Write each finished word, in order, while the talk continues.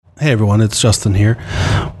Hey everyone, it's Justin here.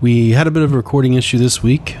 We had a bit of a recording issue this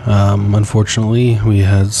week. Unfortunately, we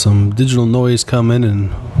had some digital noise come in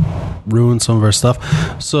and ruin some of our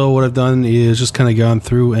stuff. So what I've done is just kind of gone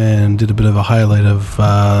through and did a bit of a highlight of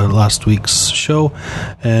last week's show,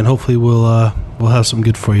 and hopefully we'll have some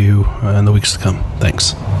good for you in the weeks to come.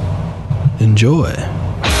 Thanks. Enjoy.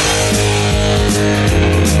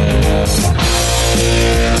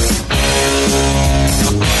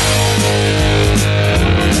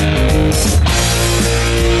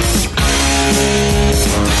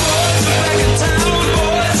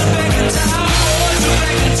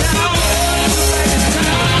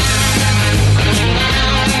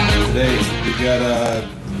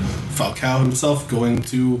 Falcao himself going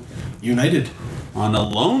to United on a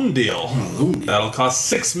loan deal. That'll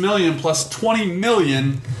cost $6 million plus $20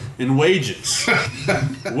 million in wages,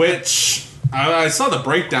 which I saw the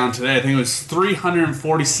breakdown today. I think it was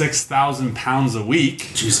 £346,000 a week.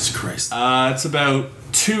 Jesus Christ! It's about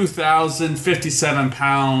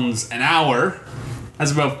 £2,057 an hour.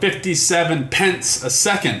 That's about 57 pence a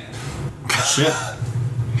second. Shit.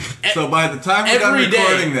 So by the time we're done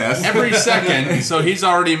recording this, every second, so he's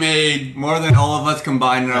already made more than all of us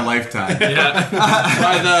combined in our lifetime. Yeah.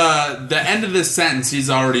 By the end of this sentence, he's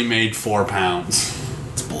already made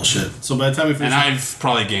 £4. It's bullshit. So by the time we finish, and I've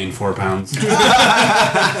probably gained £4.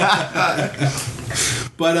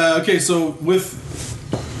 But okay, so with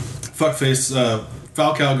fuckface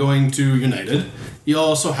Falcao going to United, you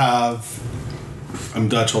also have. I'm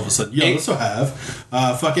Dutch all of a sudden. You also have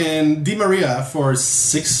fucking Di Maria for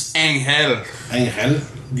Angel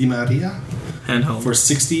Di Maria for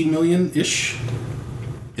 60 million-ish.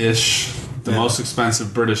 The most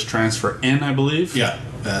expensive British transfer in, I believe. Yeah,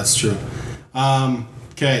 that's true.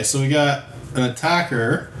 Okay, so we got an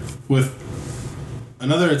attacker with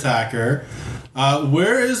another attacker.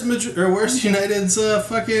 Where's United's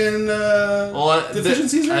fucking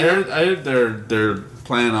deficiencies? I heard they're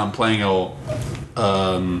planning on playing a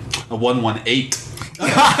 1-1-8.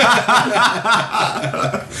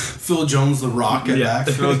 Phil Jones, the Rock at back.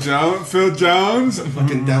 Phil Jones,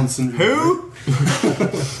 fucking Down syndrome. Who?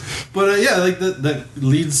 But like that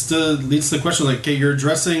leads to the question. Like, okay, you're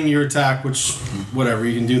addressing your attack, which whatever,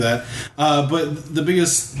 you can do that. But the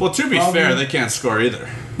biggest to be fair, they can't score either.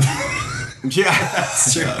 Yeah,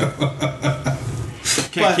 that's true.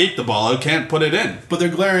 Can't keep the ball out, can't put it in. But their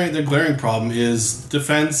glaring problem is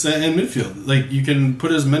defense and midfield. Like, you can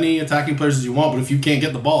put as many attacking players as you want, but if you can't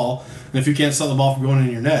get the ball, and if you can't stop the ball from going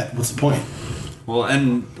in your net, what's the point? Well,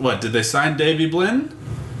 and what, did they sign Davy Blinn?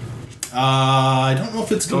 I don't know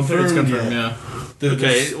if it's confirmed yet. Yeah.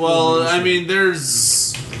 Okay, well, I mean, you're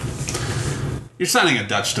signing a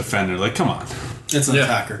Dutch defender. Like, come on. It's an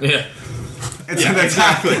attacker. Yeah. It's an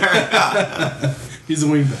attacker. He's a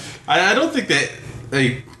wingback. I don't think they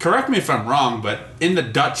correct me if I'm wrong, but in the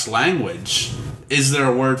Dutch language, is there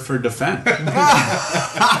a word for defend? Well,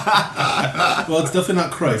 it's definitely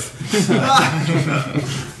not Cruyff.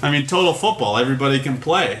 I mean, total football, everybody can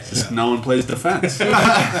play. Just no one plays defense.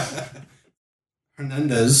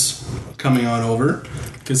 Hernandez coming on over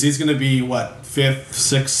because he's going to be what, 5th,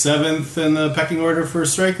 6th, 7th in the pecking order for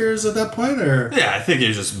strikers at that point, or yeah, I think he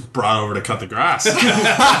was just brought over to cut the grass. need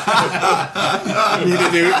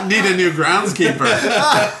a new groundskeeper.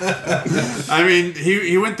 I mean,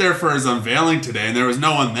 he went there for his unveiling today, and there was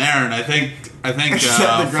no one there, and I think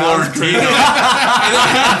Florentino.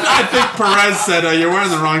 I think Perez said, "You're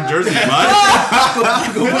wearing the wrong jersey, bud.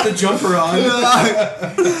 Go put the jumper on."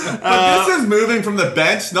 But this is moving from the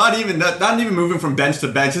bench, not even moving from bench to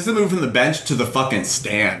bench. This is moving from the bench to the fucking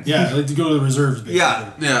stand. Yeah, like to go to the reserves, basically.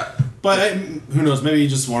 Yeah. But who knows? Maybe he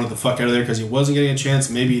just wanted the fuck out of there because he wasn't getting a chance.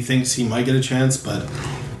 Maybe he thinks he might get a chance, but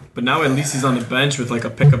now at least he's on the bench with like a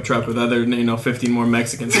pickup truck with other 15 more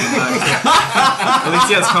Mexicans in the back. At least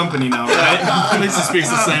he has company now, right? At least he speaks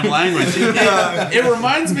the same language. It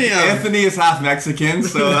reminds me of Anthony is half Mexican,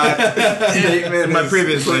 so that in my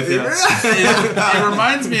previous life, yeah. It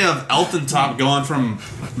reminds me of Elton Top going from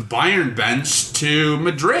Bayern bench to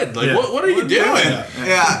Madrid. Like, what are you doing?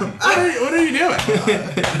 Yeah. What are you doing?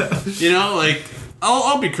 Like,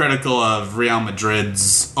 I'll be critical of Real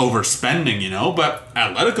Madrid's overspending, but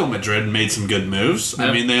Atletico Madrid made some good moves. Yep.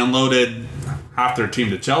 I mean, they unloaded half their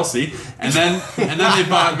team to Chelsea, and then they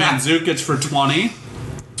bought Mandzukic for 20.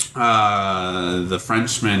 The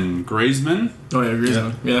Frenchman Griezmann. Oh yeah,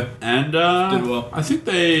 Griezmann. Yeah. And did well. I think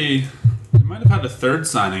they might have had a third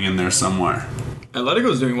signing in there somewhere.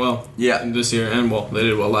 Atletico's doing well. Yeah. This year, and they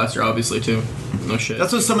did well last year, obviously too. No shit.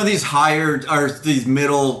 That's what some of these these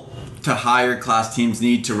middle to higher class teams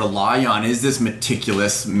need to rely on is this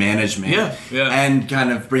meticulous management, and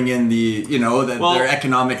kind of bring in the their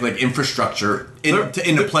economic like infrastructure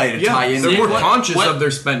into play to tie in. They're more conscious of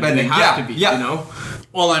their spending. They have to be, you know.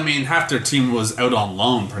 Well, I mean, half their team was out on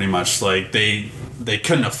loan, pretty much. Like they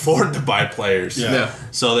couldn't afford to buy players,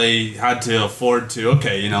 so they had to afford to.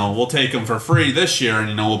 Okay, we'll take him for free this year,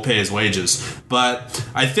 and we'll pay his wages. But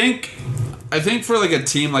I think for like a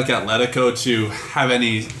team like Atletico to have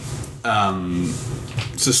any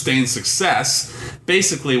sustained success,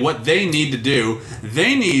 basically what they need to do,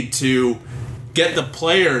 they need to get the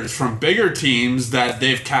players from bigger teams that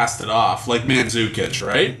they've casted off, like Mandzukic,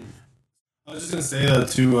 right? I was just going to say that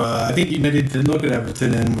too. I think United did look at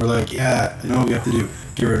Everton and were like, yeah, what we have to do?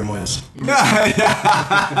 Get rid of Moyes.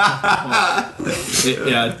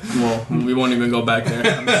 Well, we won't even go back there.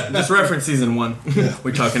 Just reference season 1.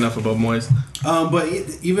 We talk enough about Moyes. But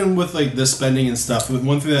even with like the spending and stuff,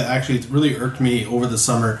 one thing that actually really irked me over the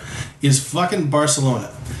summer is fucking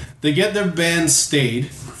Barcelona. They get their ban stayed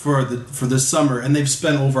for this summer, and they've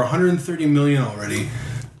spent over 130 million already.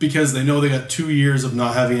 Because they know they got 2 years of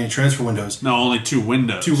not having any transfer windows. No, only 2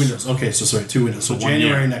 windows. 2 windows. Okay, so sorry, 2 windows. So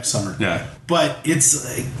January next summer. Yeah. But it's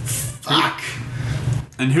like, fuck.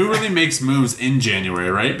 And who really makes moves in January,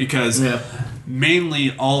 right? Because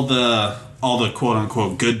mainly all the quote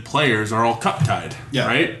unquote good players are all cup tied. Yeah.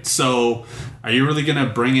 Right? So are you really gonna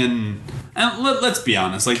bring in, and let's be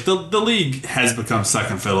honest, like the league has become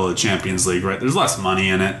second fiddle to the Champions League, right? There's less money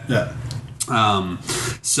in it. Yeah.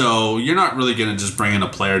 So you're not really going to just bring in a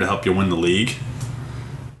player to help you win the league.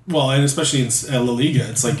 Well, and especially in La Liga,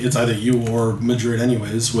 it's like it's either you or Madrid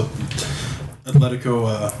anyways, with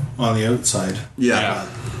Atletico on the outside. Yeah,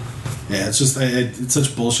 it's just it's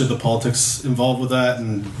such bullshit, the politics involved with that,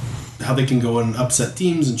 and how they can go and upset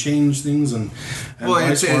teams and change things. And well,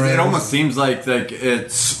 it almost seems like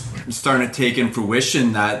it's starting to take in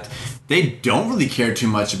fruition that they don't really care too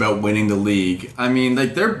much about winning the league. I mean,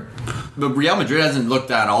 like but Real Madrid hasn't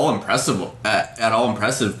looked at all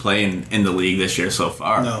impressive playing in the league this year so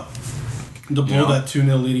far. No. To blow that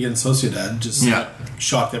 2-0 lead against Sociedad just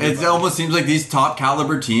shocked everybody. It almost seems like these top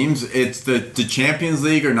caliber teams, it's the Champions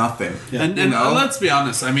League or nothing. Yeah. And let's be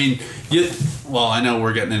honest, I mean, I know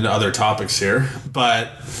we're getting into other topics here, but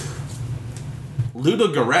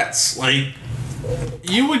Ludogorets, like,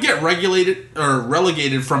 you would get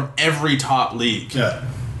relegated from every top league. Yeah.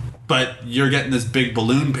 But you're getting this big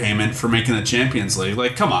balloon payment for making the Champions League.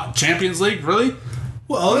 Like, come on, Champions League, really?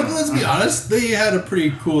 Well, let's be honest. They had a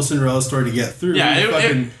pretty cool Cinderella story to get through.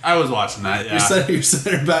 Yeah, I was watching that. Yeah. Your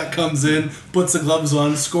center back comes in, puts the gloves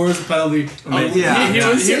on, scores the penalty.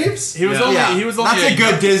 He was only. That's a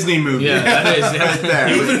good Disney movie. Yeah, that is. Right there.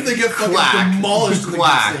 Even if they get fucking demolished,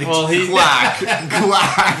 clack. Well, he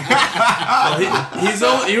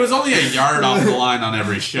was only a yard off the line on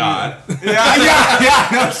every shot. Yeah.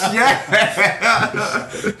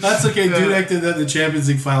 That's okay. Dudek did that in the Champions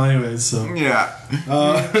League final, anyways. So yeah.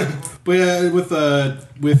 But yeah, with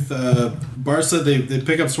Barca, they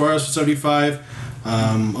pick up Suarez for 75.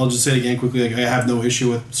 I'll just say it again quickly. Like, I have no issue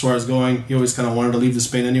with Suarez going. He always kind of wanted to leave to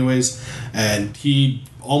Spain anyways, and he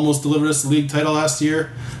almost delivered us the league title last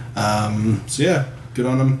year. So yeah, good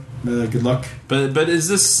on him. Good luck. But is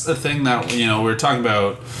this a thing that we're talking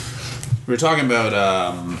about? We're talking about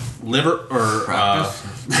liver or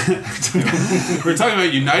we're talking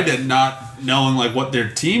about United not knowing like what their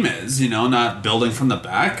team is, not building from the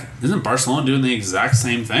back. Isn't Barcelona doing the exact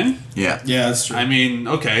same thing? Yeah, that's true. I mean,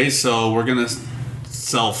 okay, so we're gonna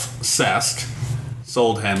sell Cesc,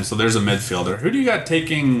 sold him, so there's a midfielder. Who do you got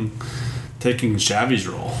taking Xavi's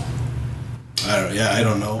role? I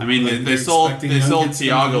don't know. I mean, they sold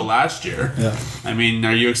Thiago last year. Yeah. I mean,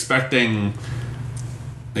 are you expecting?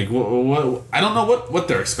 Like, what? I don't know what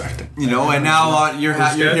they're expecting. And now you're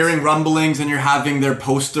hearing rumblings, and you're having their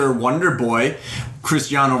poster wonder boy,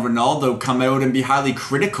 Cristiano Ronaldo, come out and be highly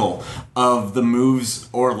critical of the moves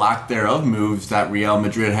or lack thereof moves that Real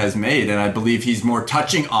Madrid has made, and I believe he's more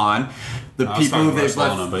touching on the people who they've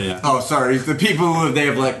let. The people who they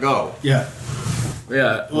have let go. Yeah.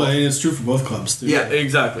 Yeah, well, and it's true for both clubs too. Yeah,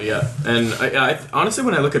 exactly. Yeah, and I honestly,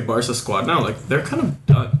 when I look at Barca's squad now, like they're kind of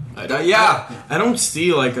done. I don't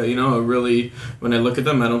see like a really. When I look at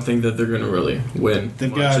them, I don't think that they're going to really win. They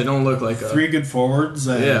don't look like 3 good forwards.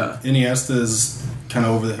 Iniesta is kind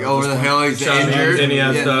of over the hill. He's injured.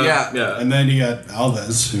 Iniesta, and then you got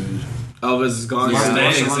Alves, who. Alves is gone.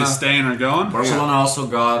 Is he staying or going? Barcelona also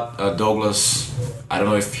got Douglas. I don't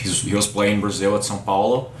know if he was playing Brazil at São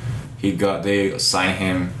Paulo. They signed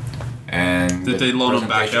him, and did they loan him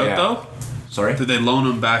back out though? Sorry, did they loan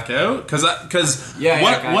him back out? Because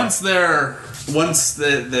once their once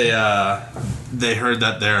they heard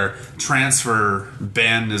that their transfer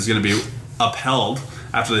ban is going to be upheld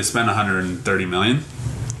after they spend 130 million,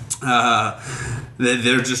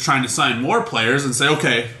 they're just trying to sign more players and say,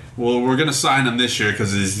 okay, well, we're going to sign him this year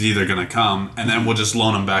because he's either going to come, and then we'll just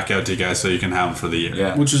loan him back out to you guys so you can have him for the year.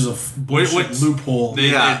 Yeah. Which is a bullshit loophole.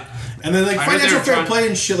 And then like financial fair play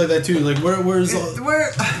and shit like that too. Like where's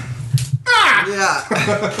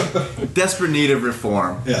desperate need of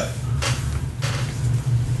reform. Yeah.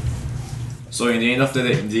 So in the end of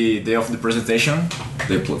the day of the presentation, from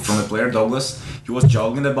the player Douglas, he was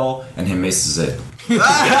jogging the ball and he misses it.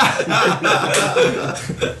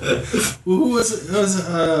 Who was it?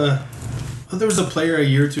 There was a player a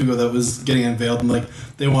year or two ago that was getting unveiled and like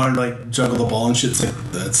they wanted to like juggle the ball and shit. It's like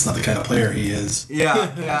that's not the kind of player he is. Yeah.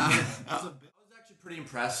 I was actually pretty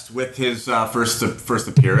impressed with his first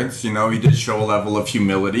appearance. You know, he did show a level of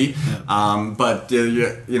humility. Yeah. But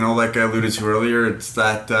you know, like I alluded to earlier, it's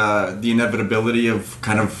that the inevitability of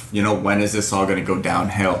kind of, you know, when is this all going to go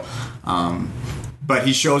downhill? But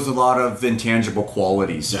he shows a lot of intangible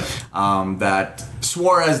qualities that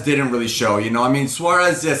Suarez didn't really show. You know, I mean,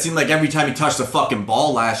 Suarez, it seemed like every time he touched the fucking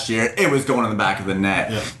ball last year, it was going in the back of the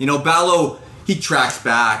net. Yeah. You know, Ballo, he tracks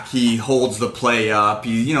back, he holds the play up,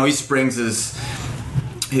 he springs his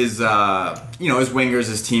wingers,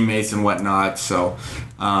 his teammates and whatnot. So,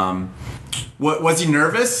 was he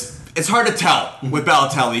nervous? It's hard to tell with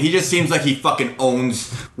Balotelli. He just seems like he fucking owns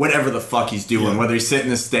whatever the fuck he's doing, whether he's sitting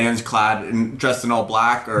in the stands clad and dressed in all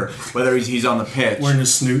black or whether he's on the pitch. Wearing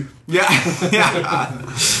his snoot. Yeah.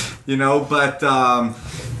 You know, but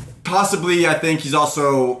possibly I think he's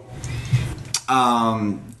also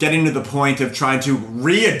getting to the point of trying to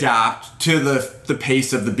readapt to the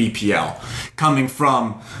pace of the BPL, coming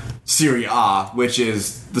from Serie A, which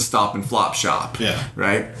is the stop and flop shop. Yeah.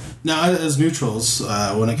 Right? Now, as neutrals,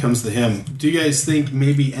 when it comes to him, do you guys think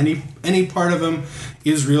maybe any part of him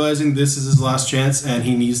is realizing this is his last chance and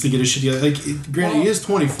he needs to get his shit together? Like, granted, he is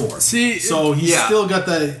 24, so he's still got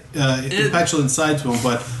that petulant side to him.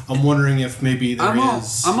 But I'm wondering if maybe there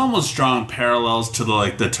is. I'm almost drawing parallels to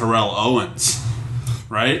the Terrell Owens,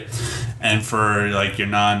 right? And for like your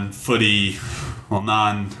non-footy,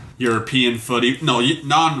 non-European footy,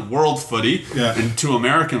 non-world footy, and to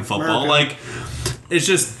American football, like. It's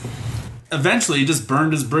just eventually he just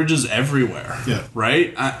burned his bridges everywhere. Yeah.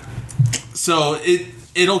 Right? So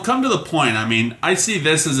it'll come to the point. I mean, I see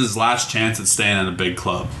this as his last chance at staying in a big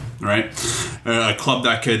club, right? A club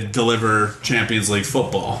that could deliver Champions League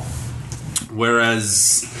football.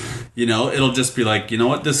 Whereas, it'll just be like, you know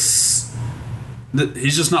what, he's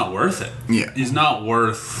just not worth it. Yeah. He's not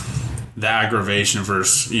worth the aggravation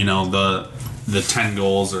versus, the 10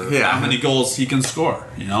 goals or how many goals he can score.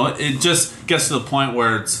 It just gets to the point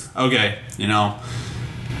where it's okay, he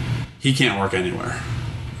can't work anywhere.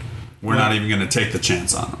 We're not even going to take the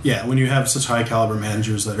chance on him. Yeah, when you have such high caliber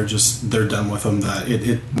managers that are they're done with him, that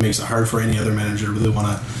it makes it hard for any other manager to really want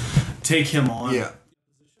to take him on. Yeah.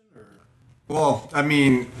 Well, I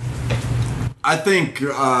mean, I think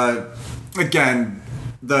again,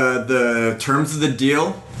 the terms of the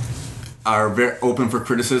deal are very open for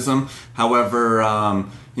criticism. However, like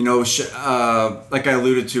I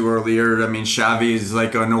alluded to earlier, I mean, Xavi is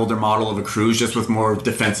like an older model of a Cruz, just with more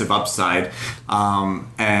defensive upside.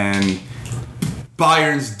 And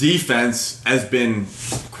Bayern's defense has been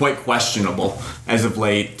quite questionable as of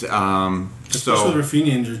late. Especially with Rafinha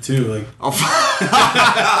injured too. Like, don't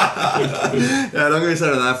get me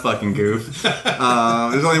started on that fucking goof.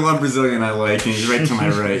 There's only one Brazilian I like, and he's right to my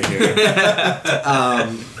right here.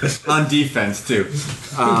 On defense too.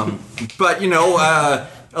 But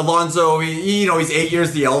Alonso, he's 8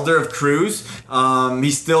 years the elder of Cruz.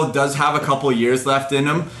 He still does have a couple years left in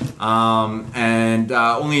him, and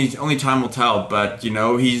only time will tell. But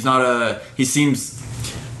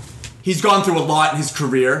he's gone through a lot in his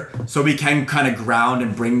career, so he can kind of ground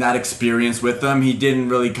and bring that experience with him. He didn't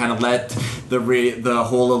really kind of let the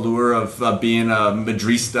whole allure of being a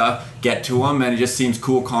Madrista get to him, and he just seems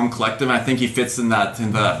cool, calm, collective. And I think he fits into that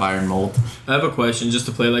Bayern mold. I have a question, just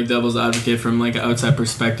to play like devil's advocate from like an outside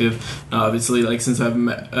perspective. Obviously, like since I've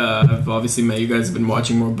obviously met you guys, have been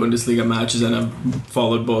watching more Bundesliga matches, and I've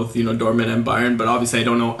followed both Dortmund and Bayern. But obviously, I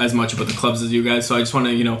don't know as much about the clubs as you guys. So I just want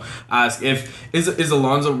to ask if is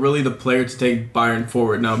Alonso really the player to take Bayern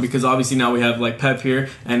forward now? Because obviously now we have like Pep here,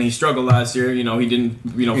 and he struggled last year. He didn't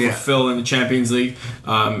fulfill in the Champions League.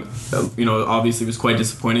 Obviously it was quite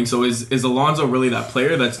disappointing. So is Alonso really that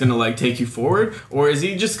player that's gonna like take you forward, or is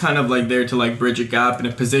he just kind of like there to like bridge a gap in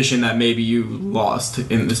a position that maybe you lost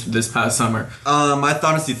in this past summer? I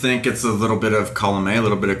honestly think it's a little bit of column A, a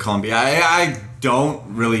little bit of column B. I don't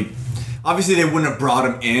really. obviously they wouldn't have brought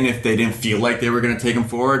him in if they didn't feel like they were going to take him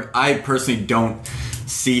forward. I personally don't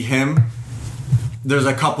see him. There's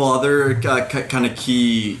a couple other kind of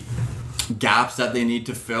key gaps that they need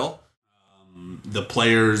to fill. The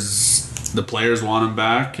players want him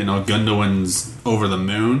back. You know, Gundogan's over the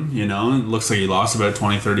moon. You know, it looks like he lost about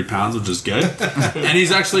 20-30 pounds, which is good. And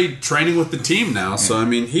he's actually training with the team now. So I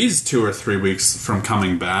mean, he's 2 or 3 weeks from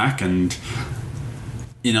coming back. And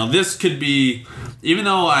you know, this could be, even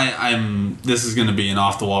though this is going to be an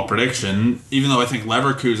off the wall prediction. Even though I think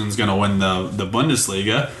Leverkusen's going to win the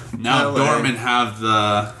Bundesliga, now Dortmund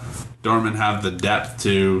have the depth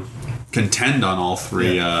to contend on all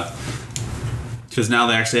three. Because now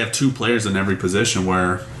they actually have 2 players in every position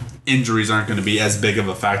where injuries aren't going to be as big of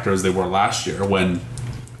a factor as they were last year when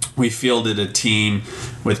we fielded a team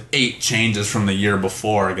with 8 changes from the year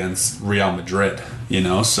before against Real Madrid. You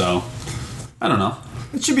know, so I don't know.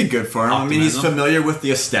 It should be good for him. Optimism. I mean, he's familiar with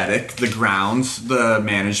the aesthetic, the grounds, the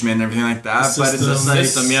management, everything like that. But it's just like,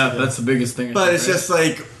 that's the biggest thing. But it's just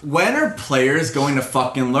like, when are players going to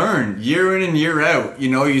fucking learn? Year in and year out. You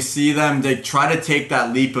know, you see them, they try to take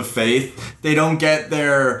that leap of faith. They don't get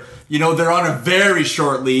their, you know, they're on a very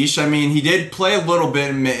short leash. I mean, he did play a little bit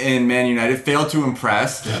in Man United, failed to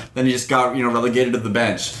impress. Yeah. Then he just got, you know, relegated to the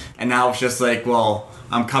bench. And now it's just like, well,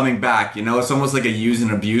 I'm coming back. You know, it's almost like a use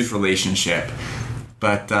and abuse relationship.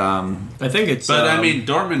 But I think it's. But I mean,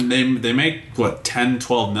 Dortmund they make what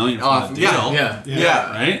 10-12 million from the deal.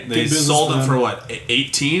 Yeah. Right. They sold him for what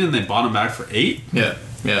 18, and they bought him back for 8. Yeah.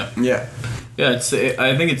 It's.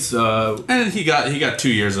 I think it's. And he got 2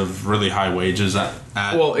 years of really high wages at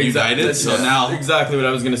United. So now exactly what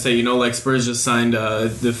I was going to say. You know, like Spurs just signed a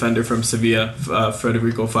defender from Sevilla,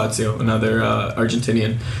 Federico Fazio, another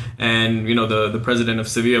Argentinian, and you know the president of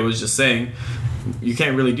Sevilla was just saying, you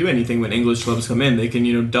can't really do anything when English clubs come in. They can,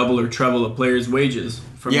 you know, double or treble a player's wages.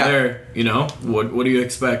 From there, you know, what do you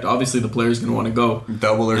expect? Obviously, the player's going to want to go.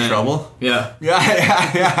 Double or treble? Yeah.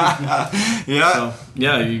 Yeah. So,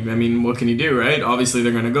 I mean, what can you do, right? Obviously,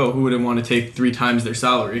 they're going to go. Who wouldn't want to take 3 times their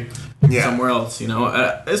salary somewhere else, you know?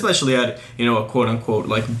 Especially at, you know, a quote-unquote,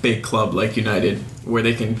 like, big club like United, where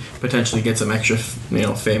they can potentially get some extra, you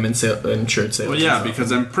know, fame and shirt sales. Well, yeah,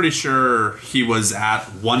 because I'm pretty sure he was at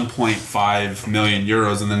 1.5 million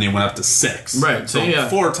euros, and then he went up to 6. Right. So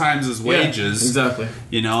 4 times his wages. Exactly.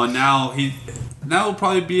 You know, and now he'll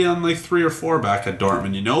probably be on like 3 or 4 back at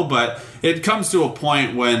Dortmund, you know, but it comes to a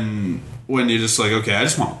point when you're just like, okay, I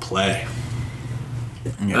just want to play.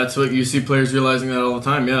 Yeah. That's what you see players realizing that all the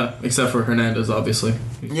time, except for Hernandez, obviously.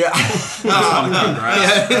 Yeah. Just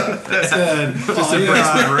embrace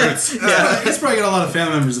my roots. Yeah, he's probably got a lot of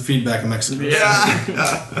family members of feedback in Mexico.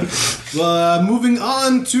 Yeah. Well, moving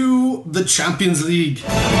on to the Champions League.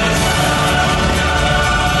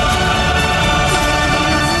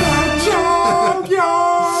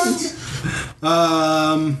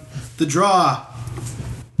 The draw.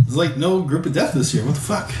 There's like no group of death this year. What the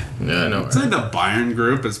fuck? Yeah, I know. I'd say the Bayern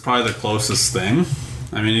group is probably the closest thing.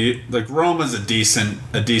 I mean, like Roma's a decent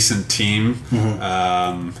team.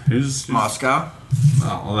 Mm-hmm. Who's Moscow?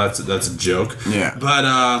 Oh, well, that's a joke. Yeah, but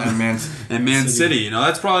and Man City. You know,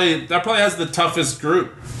 that probably has the toughest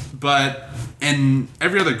group. But in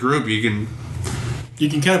every other group, you can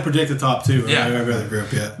kind of predict the top 2. Yeah, every other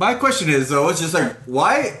group. Yeah. My question is though, it's just like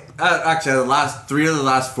why? Actually, the last 3 of the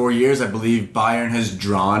last 4 years, I believe Bayern has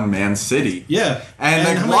drawn Man City. Yeah, and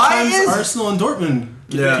like, how why many times is Arsenal and Dortmund?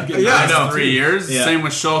 I know 3 years. Yeah. Same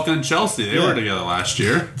with Schalke and Chelsea. They were together last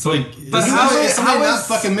year. It's like, but how is not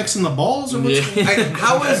fucking mixing the balls? Or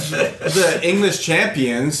how is the English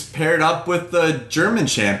champions paired up with the German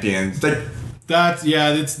champions? Like that's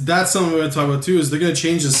something we're going to talk about too. Is they're going to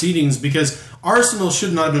change the seedings because Arsenal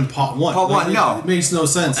should not have been pot 1. Pot 1, no, it makes no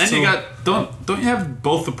sense. And you got don't you have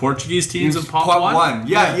both the Portuguese teams in pot 1?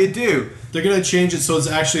 Yeah, you do. They're going to change it so it's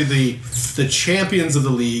actually the champions of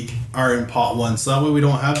the league are in pot 1. So that way we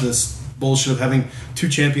don't have this bullshit of having 2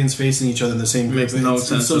 champions facing each other in the same group. Makes no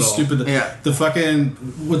sense. It's so at all. stupid. Yeah. The fucking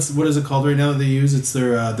what is it called right now that they use? It's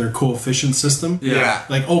their coefficient system. Yeah.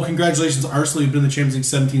 Like, oh, congratulations, Arsenal! You've been in the Champions League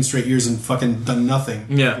 17 straight years and fucking done nothing.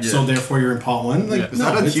 Yeah. So therefore you're in pot 1. Like, is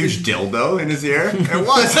that a huge dildo in his ear? It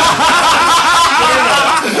was.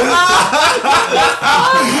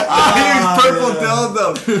 A huge purple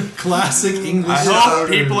dildo. Classic English. I hope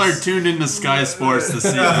people are tuned into Sky Sports to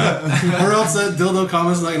see that. Or else that dildo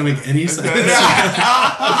comment's not going to make any sense.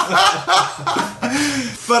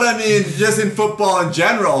 But I mean, just in football in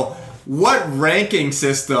general, what ranking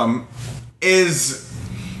system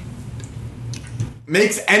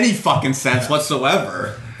makes any fucking sense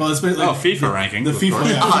whatsoever? Well, it's been like FIFA rankings. The of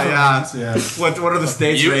FIFA. course. Yeah. What are the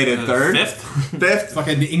states rated? Third? Fifth?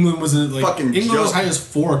 Fucking England was like Fucking England was joke. high as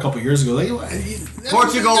 4 a couple years ago. Like,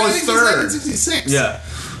 Portugal was third. 1966. Yeah.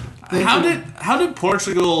 How did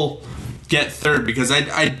Portugal get third? Because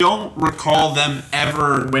I don't recall them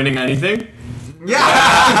ever Winning anything?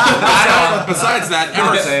 Yeah. besides that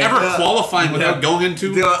ever qualifying without going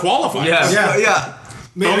into qualifying. Yeah.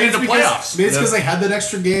 Maybe Going it's into because, playoffs. Maybe it's because they had that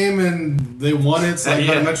extra game and they won it, so they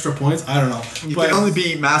got them extra points. I don't know. You can only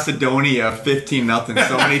beat Macedonia 15-0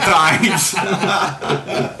 so many times.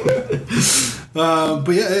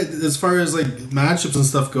 But yeah, as far as like matchups and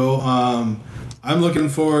stuff go, I'm looking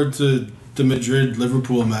forward to the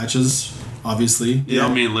Madrid-Liverpool matches. Obviously, You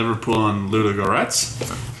don't mean Liverpool and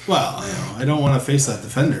Ludogorets? well, I don't want to face that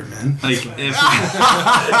defender, man. Like if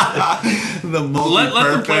The let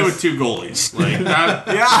them play with 2 goalies. Like that.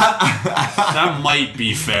 That might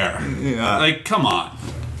be fair. Yeah. Like come on.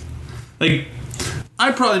 Like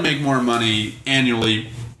I probably make more money annually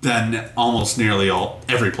than almost nearly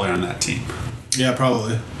every player on that team. Yeah,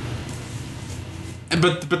 probably.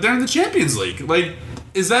 But they're in the Champions League. Like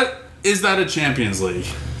is that a Champions League?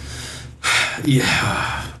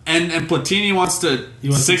 Yeah. And Platini wants to He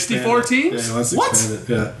wants to 64 expand it. teams? Yeah, he wants to What? expand it.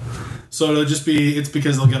 Yeah. So it'll just be, it's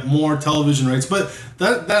because they'll get more television rights. But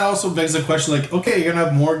that also begs the question, like, okay, you're going to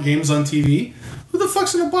have more games on TV. Who the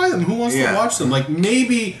fuck's going to buy them? Who wants to watch them? Like,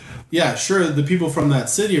 maybe, yeah, sure, the people from that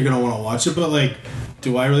city are going to want to watch it. But, like,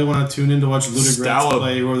 do I really want to tune in to watch Ludogorets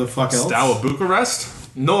play or the fuck else? Steaua Bucharest?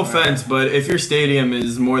 No offense, but if your stadium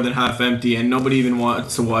is more than half empty and nobody even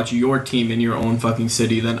wants to watch your team in your own fucking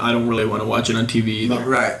city, then I don't really want to watch it on TV either.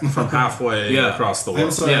 Right. From halfway Yeah. across the I'm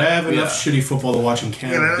world. sorry, Yeah, I have enough yeah. shitty football to watch in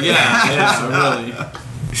Canada. Yeah, really.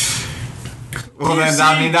 Well, then,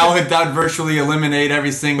 that would virtually eliminate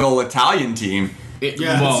every single Italian team.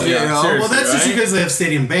 Yeah, well, you know, seriously, well, that's just right? because they have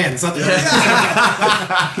stadium band. It's not the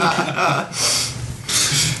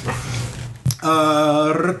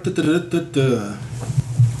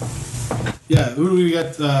Yeah, who do we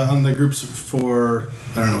got on the groups for?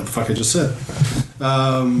 I don't know what the fuck I just said.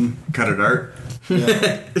 Cut it out.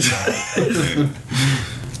 Yeah.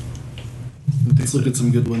 Let's look at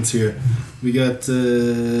some good ones here. We got.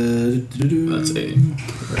 That's 8.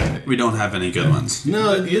 Right. We don't have any good ones.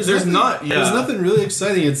 No, There's nothing, not- yeah. There's nothing really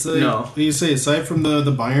exciting. It's like No. you say, aside from the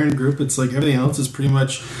Bayern group, it's like everything else is pretty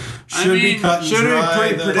much be cut and should be dry.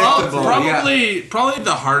 pretty The- predictable. Probably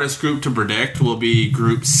the hardest group to predict will be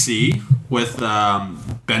Group C with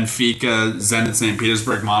Benfica, Zenit St.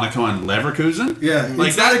 Petersburg, Monaco, and Leverkusen. Yeah, Like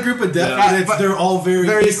it's not that- a group of death, Yeah. but, But they're all very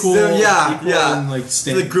equal. equal, And like the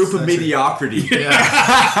standards. group of That's it. mediocrity.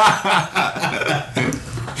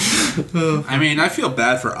 I mean, I feel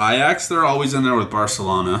bad for Ajax. They're always in there with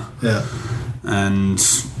Barcelona, Yeah, and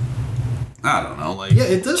I don't know, like yeah,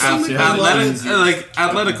 it does seem like a lot of-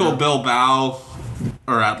 Atletico Bilbao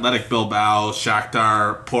or Athletic Bilbao,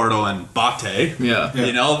 Shakhtar, Porto, and Bate. Yeah. Yeah.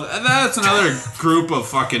 You know, that's another group of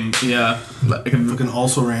fucking. Yeah. fucking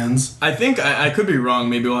also rans. I think I could be wrong.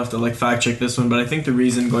 Maybe we'll have to like fact check this one. But I think the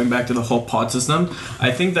reason, going back to the whole pot system,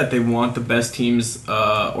 I think that they want the best teams,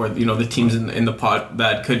 or the teams in the pot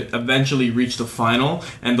that could eventually reach the final,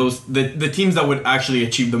 and those the teams that would actually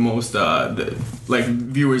achieve the most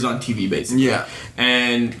viewers on TV, basically. Yeah.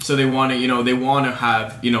 And so they want to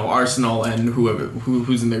have Arsenal and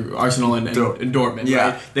who's in the Arsenal and Dortmund.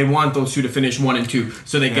 Yeah. Right? They want those two to finish 1 and 2,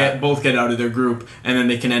 so they both get out of their group, and then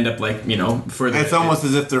they can end up further. It's almost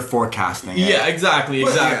as if they're forecasting it. Yeah, exactly.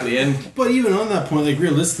 And But even on that point, like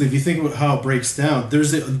realistically, if you think about how it breaks down, there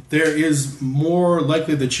is more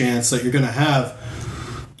likely the chance that you're going to have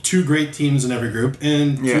 2 great teams in every group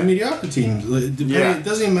and 2 mediocre teams. It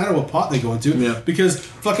doesn't even matter what pot they go into because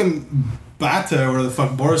fucking Bata or the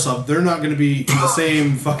fuck Borisov, they're not going to be in the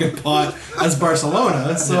same fucking pot as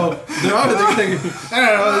Barcelona. So they're going to. I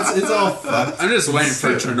don't know. It's all fucked. I'm just waiting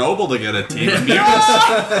for Chernobyl to get a team.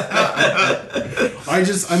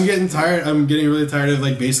 I'm getting tired. I'm getting really tired of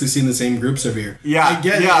basically seeing the same groups every year. Yeah, I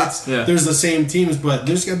get yeah. there's the same teams, but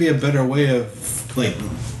there's got to be a better way of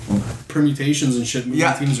permutations and shit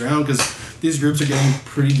moving teams around because these groups are getting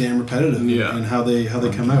pretty damn repetitive in how they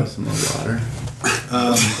come out. some water.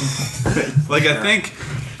 I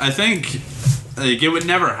think it would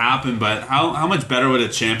never happen, but how much better would a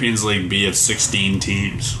Champions League be of 16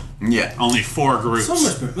 teams? Yeah. Only 4 groups. So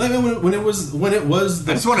much better. When it was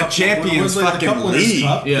the I just want a Champions fucking league.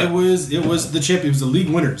 Cup, Yeah. it was the champion. It was the league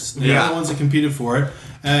winners. They're the ones that competed for it.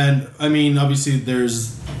 And I mean, obviously,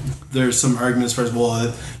 there's some arguments for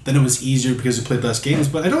then it was easier because you played less games.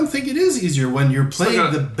 But I don't think it is easier when you're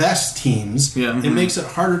playing the best teams. Yeah. It makes it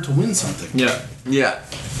harder to win something. Yeah. Yeah.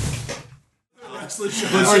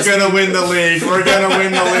 We're gonna win the league. We're gonna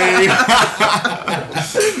win the league.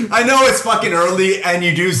 I know it's fucking early, and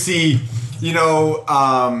you do see, you know,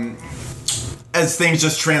 as things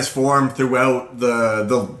just transform throughout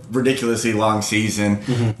the ridiculously long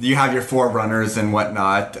season. You have your forerunners and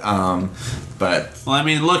whatnot, but Well, I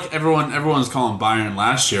mean, look, everyone's calling Bayern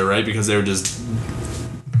last year, right? Because they were just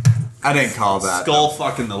I didn't call that. skull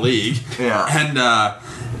fucking the league. Yeah.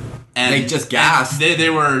 And They just gassed. They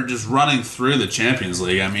were just running through the Champions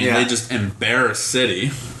League. I mean, Yeah. they just embarrassed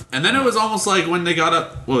City. And then it was almost like when they got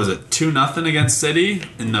up, what was it, 2-0 against City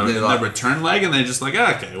in the return leg, and they just like,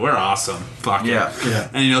 okay, we're awesome. Fuck Yeah. it. Yeah.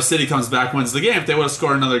 And you know, City comes back, wins the game. If they would have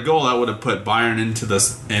scored another goal, that would have put Bayern into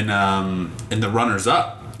this in the runners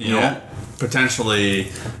up. You know,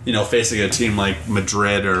 potentially, you know, facing a team like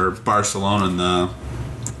Madrid or Barcelona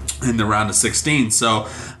in the round of 16. So,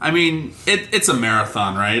 I mean, it's a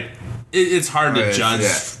marathon, right? It's hard to judge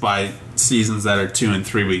by seasons that are 2 and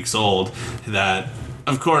 3 weeks old. That,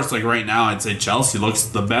 of course, like right now, I'd say Chelsea looks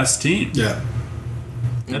the best team. Yeah.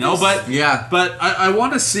 You know, but I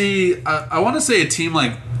want to see a team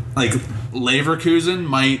like Leverkusen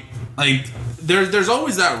might like. There's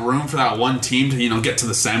always that room for that one team to, you know, get to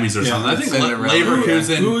the semis or something. I think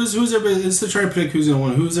Leverkusen. Who's everybody? Let's try to pick who's gonna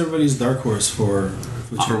win. Who's everybody's dark horse for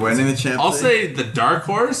winning the Champions I'll League? say the dark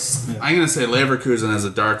horse. Yeah. I'm gonna say Leverkusen as a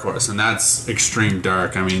dark horse, and that's extreme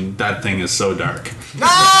dark. I mean, that thing is so dark. The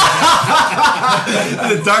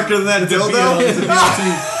darker than that dildo.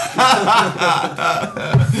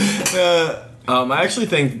 I actually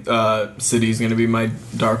think City's going to be my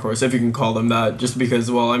dark horse, if you can call them that, just because,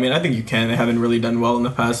 well, I mean, I think you can. They haven't really done well in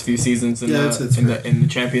the past few seasons in the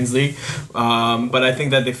Champions League. But I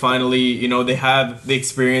think that they finally, you know, they have the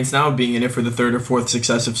experience now of being in it for the third or fourth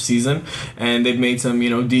successive season, and they've made some, you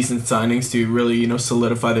know, decent signings to really, you know,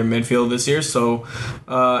 solidify their midfield this year. So,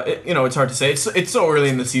 you know, it's hard to say. It's so early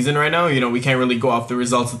in the season right now. You know, we can't really go off the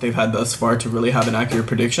results that they've had thus far to really have an accurate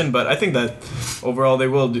prediction, but I think that overall they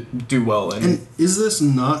will do well. And is this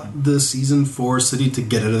not the season for City to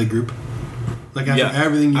get out of the group? Like after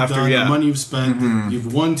everything you've done, the money you've spent,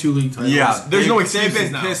 you've won 2 league titles. Yeah, There's no they've excuses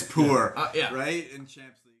been now. piss poor, Yeah. right? In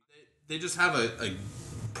Champions League. They just have a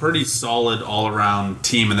pretty solid all-around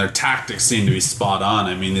team, and their tactics seem to be spot on.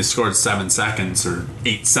 I mean, they scored 7 seconds or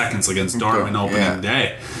 8 seconds against Dortmund opening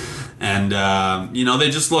day, and you know,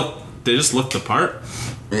 they just look the part.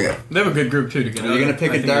 Yeah. They have a good group too to get out. Are you of. gonna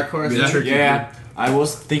pick I a think dark it- horse? it's a tricky Yeah, group. I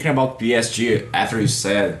was thinking about PSG after you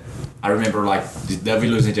said. I remember like David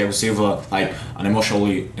Luiz and Thiago Silva, like an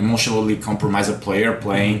emotionally compromised player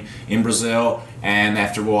playing in Brazil, and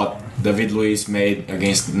after what David Luiz made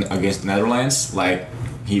against Netherlands, like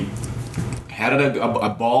he had a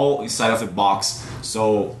ball inside of the box,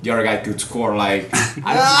 so the other guy could score. Like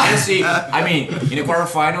I don't see. I mean, in the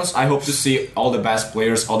quarterfinals, I hope to see all the best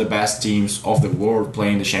players, all the best teams of the world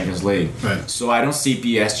playing the Champions League. Right. So I don't see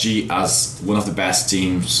PSG as one of the best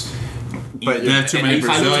teams. But They have too many If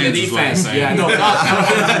I look at the Brazilians, is what I'm defense, saying. yeah, no,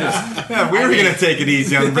 yeah, we were gonna take it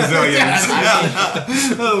easy on the Brazilians.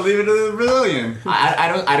 Oh, leave it to the Brazilian.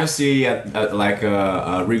 I don't see like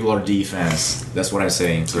a regular defense. That's what I'm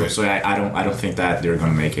saying. So, Right. so I don't think that they're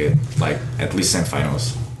gonna make it like at least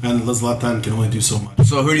semifinals. And Zlatan can only do so much.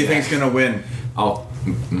 So who do you think's gonna win? Oh,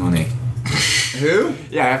 money. Who?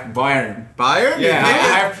 Yeah, I have Bayern. Bayern? Yeah,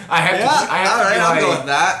 I have to. I have all to right, be I'll like, go with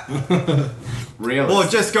that. Realist. Well,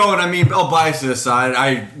 just going, I mean, all bias aside,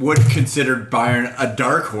 I would consider Bayern a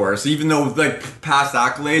dark horse, even though like past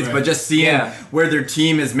accolades, Right. but just seeing Yeah. where their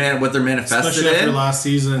team is, what they're manifested Especially after in. last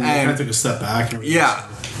season, they And- kind of took a step back. And Yeah.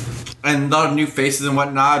 And a lot of new faces and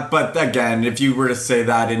whatnot. But again, if you were to say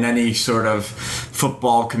that in any sort of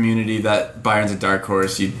football community that Bayern's a dark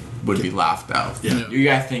horse, you would be laughed out. Yeah. you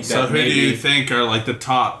guys think that So who do maybe you think are like the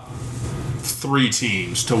top 3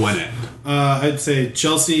 teams to win it? I'd say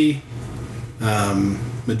Chelsea,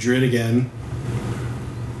 Madrid again.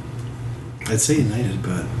 I'd say United,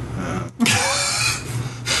 but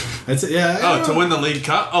I'd say To win the League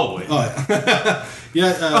Cup? Oh wait.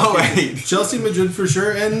 Wait. Chelsea, Madrid for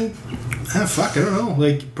sure, and fuck, I don't know.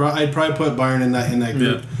 Like I'd probably put Bayern in that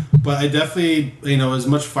group, but I definitely, you know, as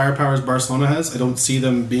much firepower as Barcelona has, I don't see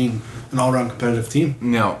them being an all-round competitive team.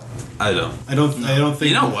 No. I don't. I don't think.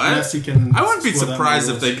 You know what? Messi can I wouldn't be score that surprised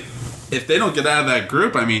many if they don't get out of that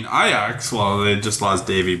group. I mean, Ajax. Well, they just lost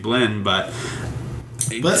Davy Blinn, but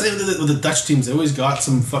But that's it with the Dutch teams. They always got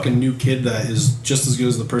some fucking new kid that is just as good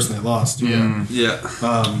as the person they lost. yeah.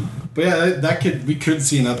 But yeah, we could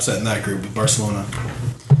see an upset in that group with Barcelona.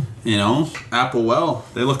 You know, Applewell,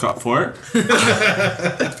 they look up for it.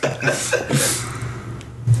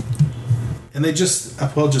 And they just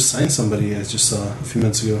Apoel just signed somebody. I just saw a few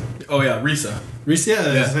minutes ago. Oh yeah, Risa. Reese,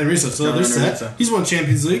 yeah. Signed Reese. So they're set. Risa. He's won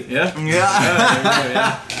Champions League. Yeah.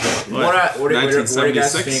 Yeah. What do you guys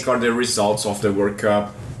 1976? think are the results of the World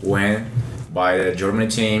Cup win by the Germany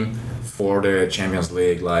team for the Champions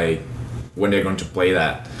League? Like, when they're going to play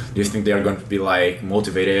that? Do you think they are going to be like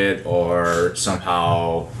motivated or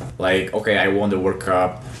somehow like, okay, I won the World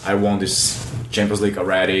Cup, I won this Champions League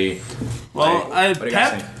already? Well, Like, what do you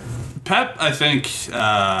guys think? Pep, I think,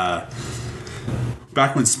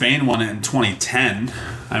 back when Spain won it in 2010,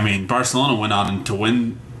 I mean, Barcelona went on to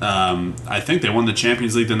win. I think they won the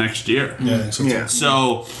Champions League the next year. Yeah.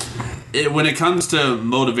 So, when it comes to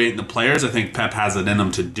motivating the players, I think Pep has it in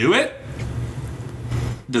him to do it.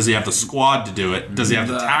 Does he have the squad to do it? Does he have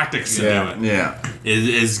the tactics to do it? Yeah.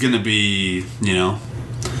 Is going to be,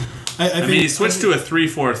 I mean, he switched to a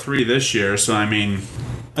 3-4-3 this year, so I mean,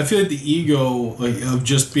 I feel like the ego of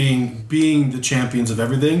just being the champions of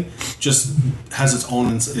everything just has its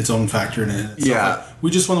own factor in it. It's Yeah. like, we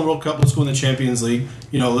just won the World Cup. Let's go in the Champions League.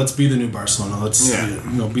 Let's be the new Barcelona. Let's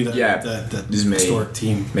be that This may historic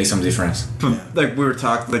team. make some difference. Like we were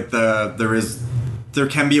talking, like there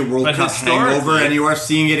can be a World But Cup historically- hangover, and you are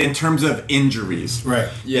seeing it in terms of injuries. Right.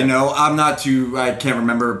 You know, I can't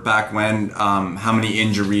remember back when how many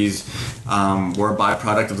injuries were a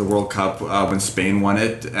byproduct of the World Cup when Spain won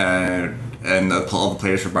it, and all the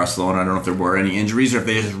players for Barcelona. I don't know if there were any injuries or if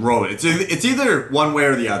they just rode. It's either one way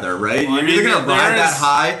or the other, right? Well, I You're mean, either gonna there ride that is-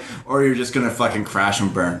 high or you're just gonna fucking crash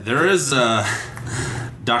and burn. there is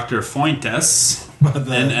Dr. Fuentes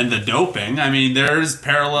and the doping. I mean, there's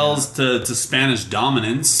parallels to Spanish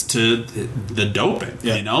dominance to the doping,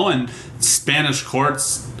 Yeah. and Spanish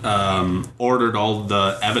courts ordered all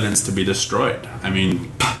the evidence to be destroyed. I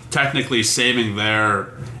mean, technically saving their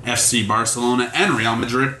FC Barcelona and Real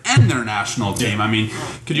Madrid and their national team. I mean,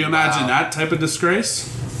 could you imagine that type of disgrace?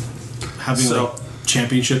 Having So-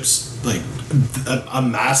 championships, like a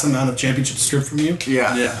mass amount of championships stripped from you.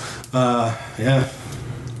 Yeah. Yeah.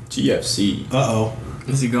 TFC. Uh-oh.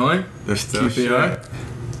 Is he going? They're still QPR?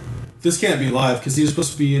 This can't be live because he was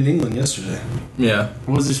supposed to be in England yesterday. Yeah.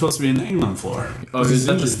 What was he supposed to be in England for? Oh, he was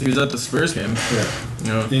at the Spurs game. Yeah.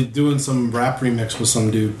 Yeah. They're doing some rap remix with some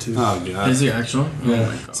dude too. Oh, God. Is he actually? Yeah. Oh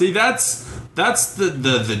my god. See, that's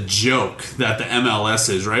the joke that the MLS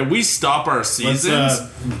is, right? We stop our Let's, seasons.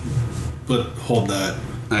 but hold that.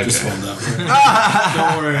 Just Okay. hold that.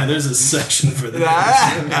 Don't worry, there's a section for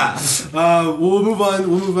that. We'll move on.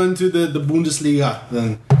 We'll move on to the Bundesliga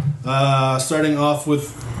then. Starting off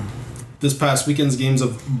with this past weekend's games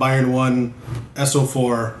of Bayern 1,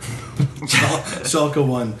 SO4, Schalke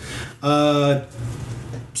 1.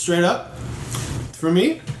 Straight up, for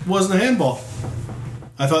me, wasn't a handball.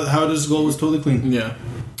 I thought Howard's goal was totally clean. Yeah.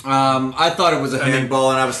 I thought it was a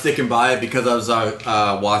handball, and I was sticking by it because I was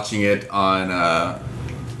watching it on.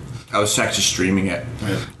 I was actually streaming it,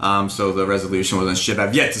 so the resolution wasn't shit.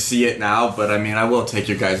 I've yet to see it now, but I mean, I will take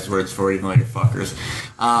your guys' words for it, even though you're fuckers.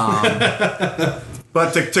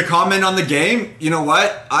 But to comment on the game, you know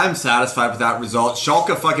what? I'm satisfied with that result.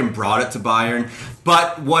 Schalke fucking brought it to Bayern.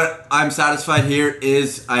 But what I'm satisfied here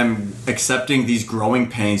is I'm accepting these growing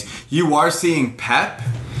pains. You are seeing Pep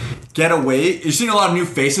get away. You're seeing a lot of new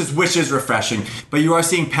faces, which is refreshing. But you are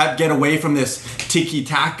seeing Pep get away from this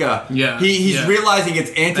tiki-taka. Yeah. He's realizing it's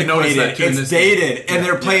noticed antiquated, that too in it's this dated, game. and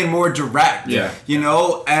they're playing more direct. Yeah.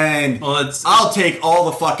 And I'll take all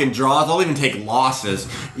the fucking draws. I'll even take losses.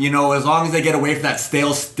 As long as they get away from that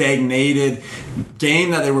stale, stagnated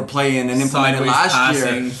game that they were playing and implemented Sideways last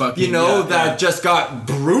passing, year. fucking- That just got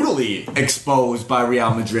brutally exposed by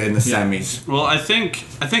Real Madrid in the semis. Well, I think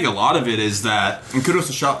a lot of it is that And kudos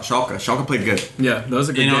to Schalke. Schalke played good. Yeah, that was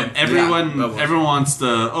a good game. everyone Yeah. everyone wants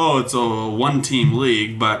it's a one-team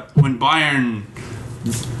league, but when Bayern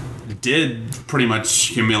did pretty much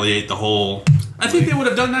humiliate the whole, I think they would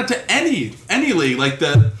have done that to any league, like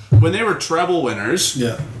when they were treble winners.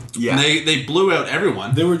 Yeah. Yeah. They blew out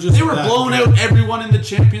everyone. They were just they were that blowing good. out everyone in the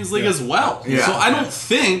Champions League as well. Yeah. So I don't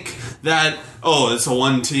think that it's a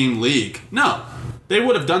one-team league. No. They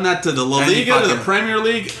would have done that to the La Any Liga, to the fucking- Premier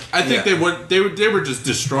League. I think Yeah. they were just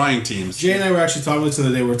destroying teams. Jay and I were actually talking this the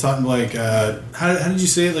other day. We're talking like, how did you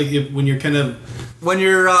say it? Like when you're kind of When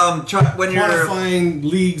you're quantifying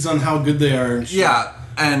leagues on how good they are. And shit. Yeah,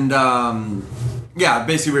 and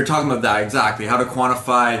basically we were talking about that exactly, how to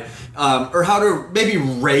quantify or how to maybe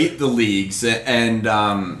rate the leagues and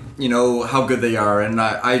how good they are. And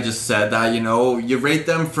I just said that you rate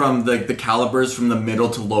them from the calibers from the middle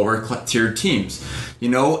to lower tier teams,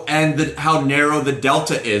 and how narrow the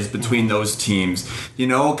delta is between those teams,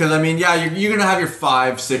 because I mean, you're gonna have your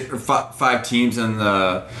five teams in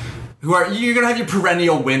you're gonna have your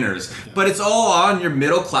perennial winners, but it's all on your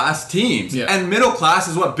middle class teams, and middle class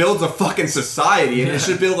is what builds a fucking society, and it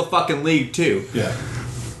should build a fucking league too. Yeah,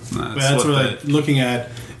 but that's what like, looking at.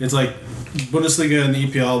 It's like Bundesliga and the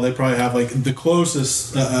EPL. They probably have like the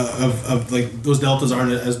closest of like those deltas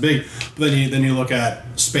aren't as big. But then you look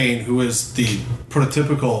at Spain, who is the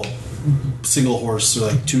prototypical single horse or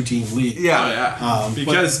like 2-team league.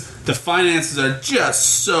 Because the finances are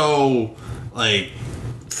just so like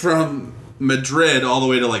from Madrid all the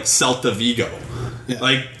way to like Celta Vigo. Yeah.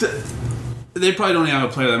 Like they probably don't even have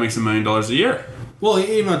a player that makes $1 million a year. Well,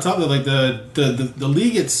 even on top of that, like the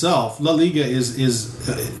league itself, La Liga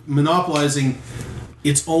is monopolizing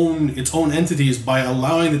its own entities by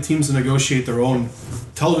allowing the teams to negotiate their own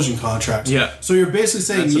television contracts. Yeah. So you're basically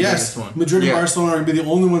saying yes, Madrid and Barcelona are going to be the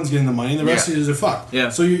only ones getting the money, and the rest of you are fucked. Yeah.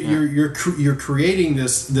 So you're creating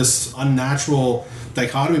this unnatural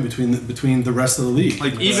dichotomy between the rest of the league.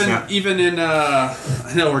 Like even in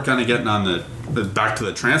I know we're kind of getting on the back to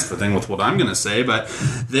the transfer thing with what I'm going to say, but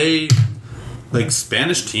they. Like,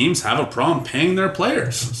 Spanish teams have a problem paying their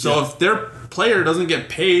players. So if their player doesn't get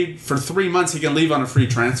paid for 3 months, he can leave on a free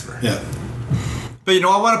transfer. Yeah. But,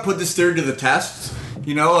 I want to put this theory to the test.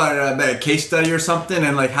 A case study or something,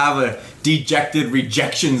 and, like, have a dejected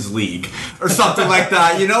rejections league or something like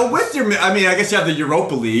that. With your... I mean, I guess you have the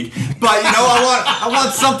Europa League. But, I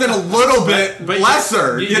want something a little bit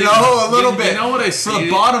lesser. A little bit... You know what I see? For the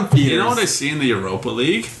bottom feeders. You know what I see in the Europa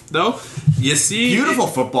League, though? You see, beautiful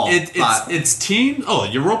football. It's team. Oh,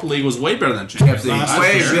 Europa League was way better than Champions League.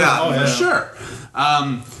 For sure.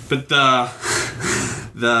 But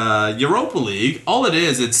the Europa League, all it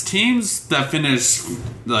is, it's teams that finish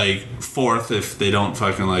like fourth if they don't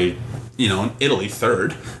fucking like, in Italy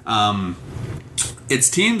third. It's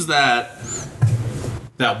teams that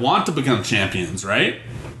want to become champions, right?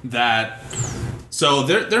 So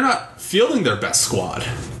they're not fielding their best squad.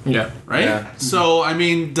 Yeah. Right? Yeah. So, I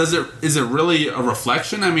mean, is it really a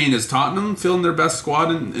reflection? I mean, is Tottenham feeling their best squad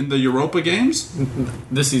in the Europa games?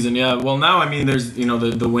 This season, yeah. Well, now, I mean, there's,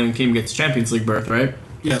 the winning team gets Champions League berth, right?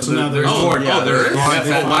 Yeah, so now there's more. There is?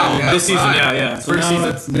 Wow. Yeah. This season, yeah. So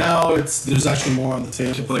now there's actually more on the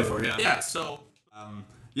table to play for, yeah. Yeah, so,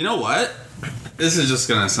 you know what? This is just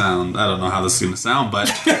going to sound... I don't know how this is going to sound, but...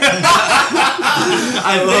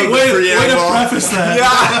 I love way to preface that.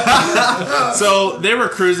 Yeah. So, they were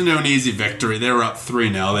cruising to an easy victory. They were up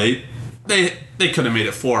 3-0. They could have made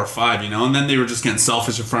it 4 or 5, and then they were just getting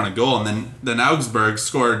selfish in front of goal. And then Augsburg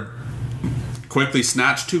scored... quickly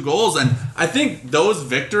snatched 2 goals. And I think those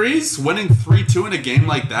victories, winning 3-2 in a game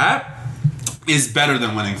like that, is better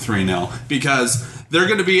than winning 3-0. Because... they're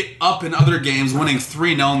going to be up in other games, winning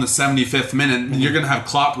 3-0 in the 75th minute. And you're going to have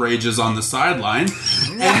Klopp rages on the sideline.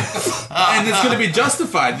 And it's going to be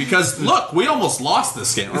justified because, look, we almost lost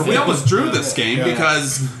this game. Or we almost drew this game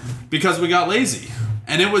because we got lazy.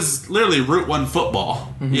 And it was literally Route 1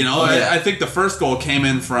 football. I think the first goal came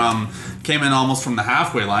in almost from the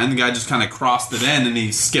halfway line. The guy just kind of crossed it in and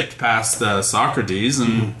he skipped past Socrates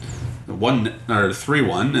and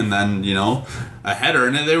 3-1. And then, a header.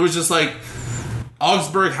 And it was just like...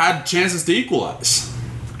 Augsburg had chances to equalize.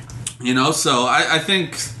 So I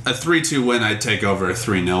think a 3-2 win I'd take over a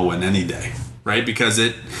 3-0 win any day, right? Because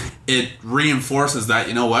it reinforces that,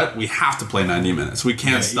 we have to play 90 minutes. We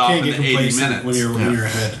can't stop in the 80 minutes. When you're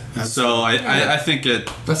ahead. So I think it...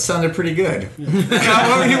 That sounded pretty good.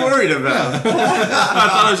 What were you worried about? I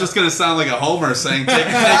thought it was just going to sound like a homer saying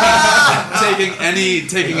taking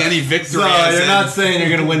any victory. So you're not saying you're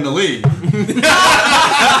going to win the league.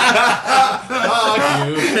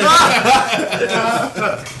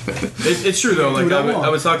 It's true though. Like I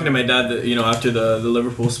was talking to my dad, that, after the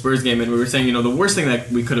Liverpool Spurs game, and we were saying, the worst thing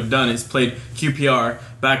that we could have done is played QPR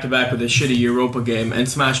back to back with a shitty Europa game and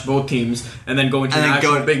smash both teams, and then go into an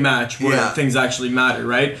actual big match where things actually matter,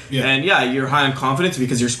 right? Yeah. And you're high on confidence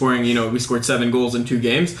because you're scoring. We scored 7 goals in 2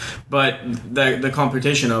 games, but the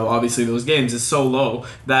competition of obviously those games is so low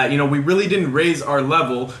that we really didn't raise our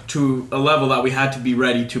level to a level that we had to be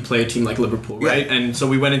ready to play a team like Liverpool, right? Yeah. And so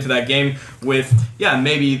we went into that game with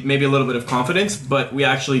maybe a little bit of confidence, but we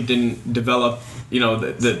actually didn't develop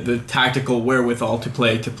the tactical wherewithal to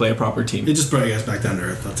play a proper team. It just brought you guys back down to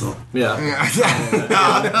earth, that's all. Yeah.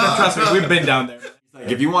 Trust me, we've been down there.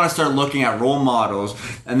 If you want to start looking at role models,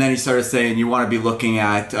 and then he started saying you want to be looking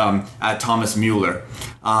at Thomas Mueller,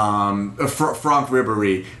 Franck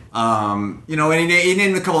Ribéry, and he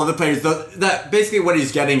named a couple other players. That basically what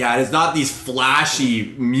he's getting at is not these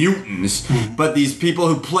flashy mutants, but these people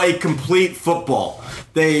who play complete football.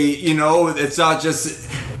 They, it's not just...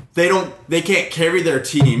 they can't carry their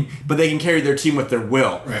team, but they can carry their team with their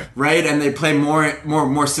will, right? And they play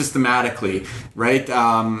more systematically, right?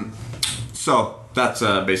 So that's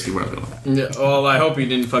basically what I'm doing. Yeah, well, I hope he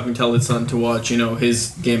didn't fucking tell his son to watch, his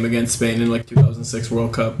game against Spain in 2006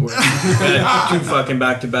 World Cup where he had 2 fucking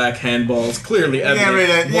back-to-back handballs, clearly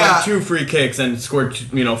evident. Won 2 free kicks and scored,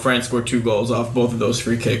 France scored 2 goals off both of those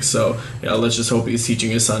free kicks. So let's just hope he's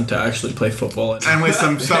teaching his son to actually play football and with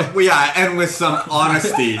some and with some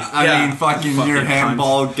honesty. I mean, fucking your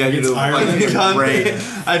handball get you to fucking great.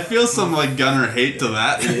 I feel some gunner hate to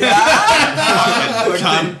that.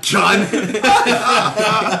 Cunt.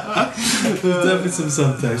 There's definitely some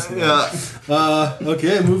subtext. Yeah.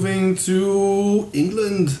 Okay, moving to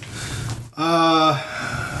England.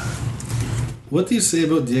 What do you say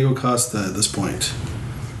about Diego Costa at this point?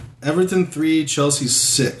 Everton 3, Chelsea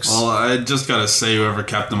 6. Well, I just gotta say, whoever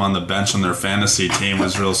kept him on the bench on their fantasy team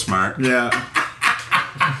was real smart. Yeah.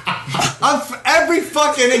 Every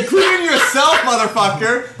fucking, including yourself,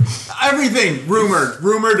 motherfucker. Everything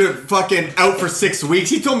rumored to fucking out for 6 weeks.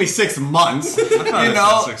 He told me 6 months.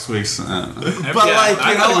 6 weeks. But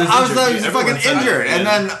I was he was fucking injured, and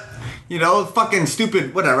then fucking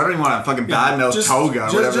stupid. Whatever. I don't even want to fucking badmouth Toga.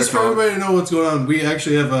 Just for everybody to know what's going on, we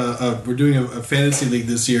actually have we're doing a fantasy league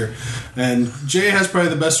this year, and Jay has probably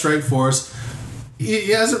the best strike force. He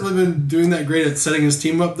hasn't really been doing that great at setting his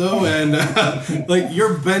team up though, and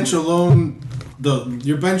your bench alone.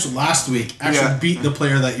 Your bench last week actually beat the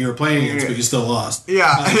player that you were playing against, but you still lost.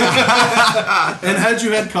 Yeah. And had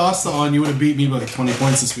you had Costa on, you would have beat me by 20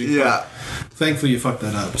 points this week. Yeah. Thankfully, you fucked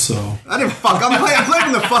that up. So I didn't fuck. I'm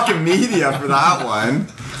blaming the fucking media for that one.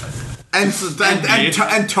 And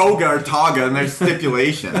Toga and their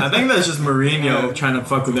stipulation. I think that's just Mourinho trying to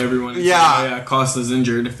fuck with everyone. Yeah, Costa's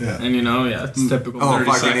injured, and it's typical. Oh,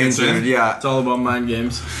 fucking injured. Yeah, it's all about mind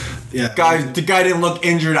games. Yeah, the guy didn't look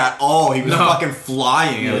injured at all. He was fucking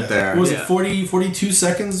flying out there. Was it 42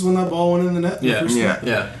 seconds when that ball went in the net?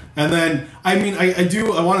 Yeah. And then I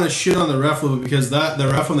wanted to shit on the ref a little bit because the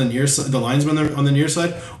ref on the near side, the linesman on the near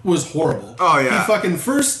side was horrible. Oh yeah. He fucking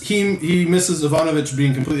first he misses Ivanovic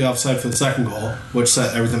being completely offside for the second goal, which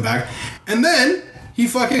set everything back, and then he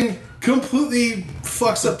fucking completely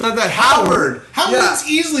fucks up that Howard. Howard's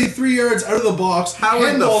easily 3 yards out of the box.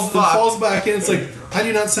 Howard falls back in. It's like, how do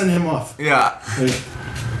you not send him off? Yeah.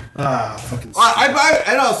 Fucking.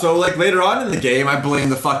 And also, later on in the game, I blame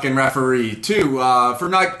the fucking referee too for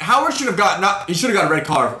not. Howard should have he should have got a red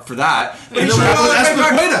card for that. But he should have got a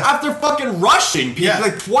red card after fucking rushing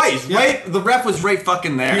people twice. Yeah. Right, the ref was right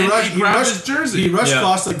fucking there. He grabbed his jersey. He rushed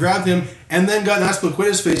Costa, grabbed him, and then got an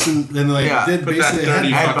Azpilicueta's face and did basically that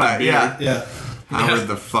dirty fucking beard. Yeah. Howard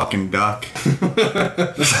the fucking duck.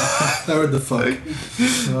 Howard the fuck.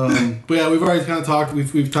 But yeah, we've already kind of talked.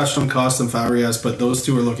 We've touched on Costa and Fabregas, but those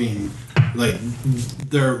two are looking like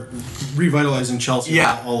they're revitalizing Chelsea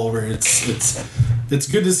all over. It's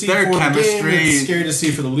good to see their for chemistry. The game. It's scary to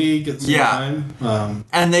see for the league at the same time.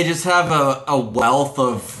 And they just have a wealth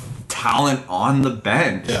of talent on the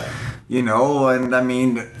bench. Yeah. And I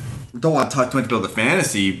mean. Don't want to talk too much about the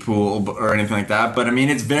fantasy pool or anything like that, but I mean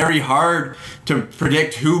it's very hard to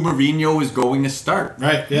predict who Mourinho is going to start.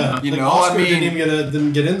 Right? Yeah. Oscar didn't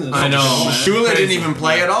even get in this. I know. Shula didn't even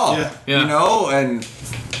play at all. Yeah.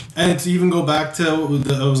 And to even go back to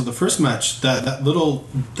the first match, that little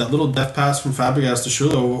deft pass from Fabregas to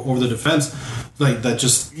Shula over the defense, that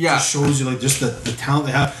just shows you just the talent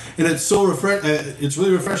they have, and it's so it's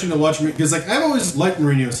really refreshing to watch because I've always liked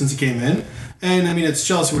Mourinho since he came in. And I mean, it's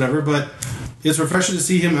Chelsea, whatever, but it's refreshing to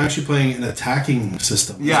see him actually playing an attacking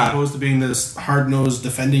system as opposed to being this hard-nosed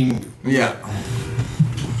defending. Yeah.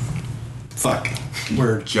 Fuck.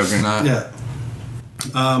 Word. Juggernaut. Yeah.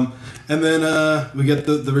 And then we get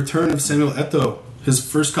the return of Samuel Eto'o. His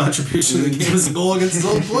first contribution to the game was a goal against his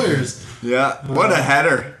old players. Yeah. What a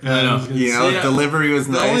header. I know. Delivery was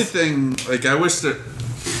nice. The only thing, I wish that.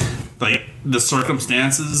 The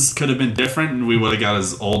circumstances could have been different and we would have got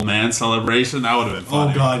his old man celebration. That would have been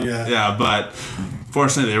funny. Oh, God, yeah. Yeah, but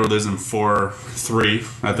fortunately they were losing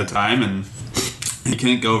 4-3 at the time and you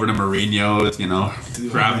can't go over to Mourinho with,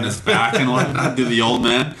 grabbing his back and whatnot, do the old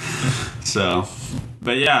man. So,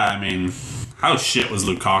 but yeah, I mean, how shit was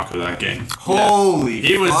Lukaku that game? Holy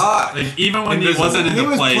he was, fuck. Even when he wasn't in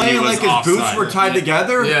the play, he was his offside. Boots were tied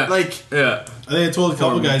together. Yeah. Yeah. I think I told a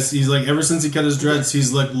couple guys, he's ever since he cut his dreads,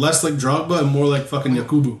 he's less like Drogba and more like fucking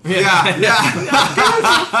Yakubu. Yeah.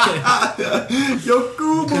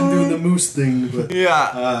 Yakubu. Doing the moose thing, but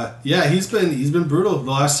he's been brutal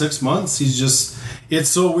the last 6 months. It's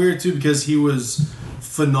so weird too because he was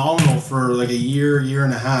phenomenal for a year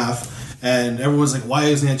and a half, and everyone's like, "Why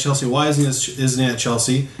isn't he at Chelsea? Why isn't he at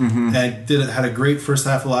Chelsea?" And had a great first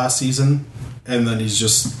half of last season, and then he's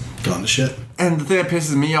just gone to shit. And the thing that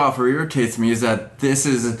pisses me off or irritates me is that this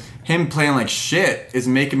is him playing like shit is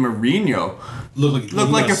making Mourinho look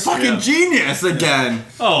like a fucking genius again.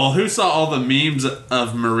 Oh, who saw all the memes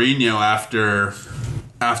of Mourinho after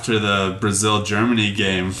the Brazil-Germany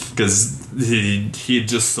game? Because he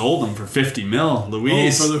just sold him for 50 mil,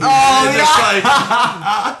 Luis. Oh,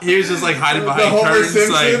 He was just like hiding behind Homer curtains,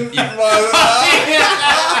 Simpson. like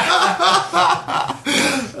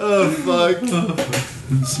Oh fuck!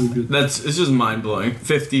 So good. It's just mind blowing.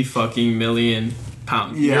 50 fucking million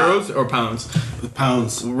pounds, Yeah. euros or pounds,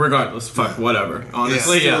 Pounds. regardless. Fuck whatever.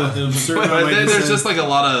 Honestly, yeah. But there's just like a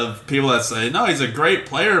lot of people that say, no, he's a great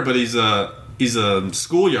player, but he's a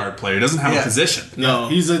schoolyard player. He doesn't have a position. No.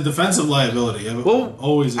 He's a defensive liability. Well,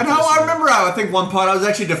 always. And how I remember I think one part I was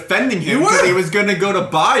actually defending him because he was going to go to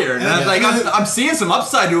Bayern, and I was like, I'm seeing some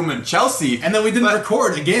upside to him in Chelsea. And then we didn't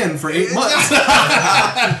record again for 8 months.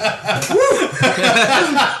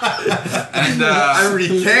 And I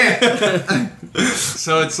really can't.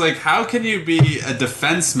 so it's like, how can you be a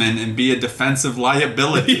defenseman and be a defensive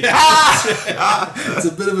liability? It's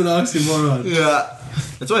a bit of an oxymoron. Yeah.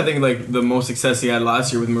 That's why I think like the most success he had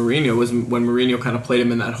last year with Mourinho was when Mourinho kind of played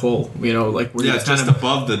him in that hole. You know, like where he Yeah, was just kind of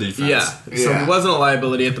above the defense. yeah. So he wasn't a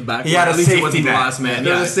liability at the back. He had a at least he safety wasn't net. the last man.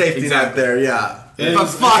 There Yeah, was a safety net exactly. there, yeah. Yeah, But I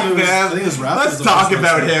fuck, think it was- I think it was man. Raptors Let's that talk was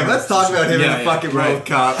about next him. time. Let's talk about him in Yeah, the yeah, fucking right. World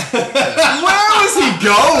Cup. Where was he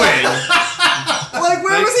going? Like,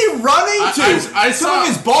 where was he running to? I Some saw- of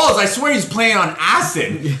his balls, I swear he's playing on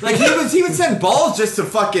acid. Like, he would send balls just to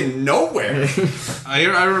fucking nowhere. I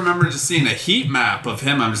remember just seeing a heat map of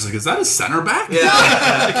him. I'm just like, is that a center back? Yeah.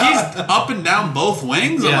 Like, he's up and down both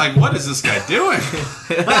wings. I'm Yeah. like, what is this guy doing?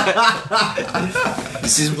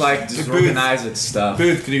 This is like disorganized stuff.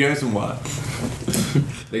 Booth, can you give me some what?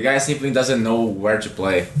 The guy simply doesn't know where to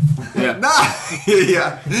play. Yeah. Nah.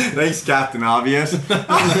 Yeah. Thanks, Captain Obvious.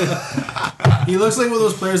 He looks like one of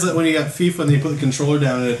those players that when you got FIFA and they put the controller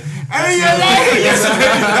down it.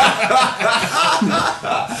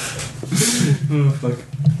 Oh, fuck.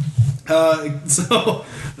 So,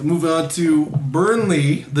 moving on to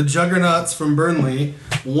Burnley, the Juggernauts from Burnley,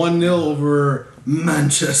 1-0 over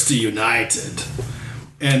Manchester United.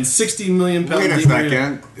 And £60 million. Wait a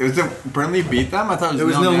second. Was it Burnley beat them? I thought It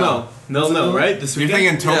was 0-0. 0-0, right? This You're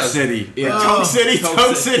weekend? thinking Toke Yeah. City. Yeah. Toke City,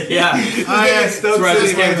 Toke City. Yeah. You're yeah. thinking Stoke That's where I City.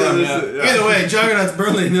 just came from, yeah. Either way, Juggernauts,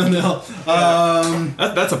 Burnley, 0-0.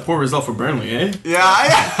 That's a poor result for Burnley, eh? Yeah.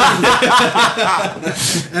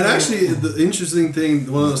 And actually, the interesting thing,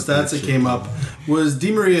 one of those stats that came up was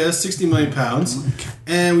Di Maria, £60 million,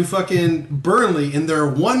 and we fucking Burnley in their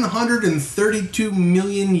 132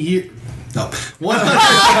 million year. No, 100.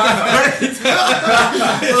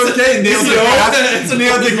 Okay, Neil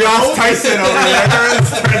deGrasse Tyson over there.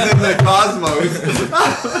 Turns into Cosmos.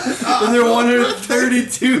 In their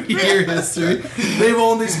 132 year history, they've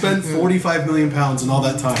only spent £45 million in all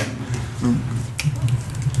that time.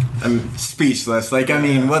 I'm speechless. Like, I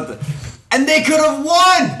mean, what the... And they could have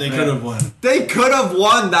won! They could have won. They could have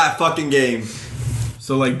won that fucking game.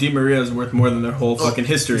 So like Di Maria is worth more than their whole fucking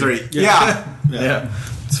history. Yeah. Yeah.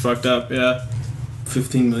 It's fucked up, yeah.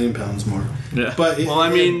 £15 million more. Yeah. But Well, I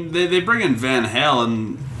mean, they bring in Van Halen,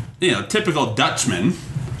 and, you know, typical Dutchman.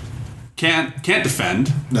 Can't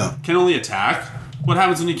defend. no. Can only attack. What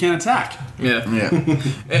happens when you can't attack? Yeah. Yeah.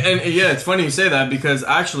 And yeah, it's funny you say that because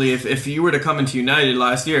actually, if you were to come into United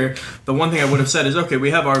last year, the one thing I would have said is, okay,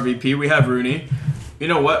 we have RVP, we have Rooney, you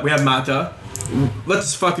know what, we have Mata.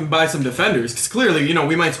 Let's fucking buy some defenders because clearly, you know,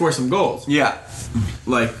 we might score some goals. Yeah.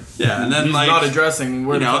 Like, Yeah, and then he's like not addressing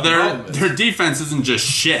where you the know fucking problem is. their defense isn't just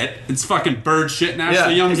shit. It's fucking bird shit and Yeah.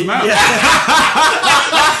 Ashley Young's mouth.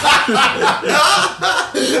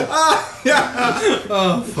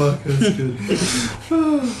 Oh, fuck. That's good.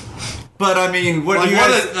 But, I mean, what Like, do you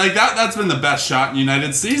guys... that's been the best shot in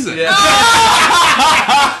United's season. Yeah.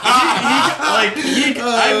 I've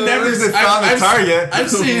never There's a found the target.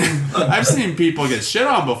 I've seen people get shit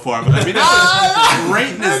on before, but I mean that was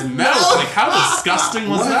right in his mouth. Like, how disgusting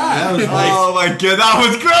was that? That was Like, Oh my god, that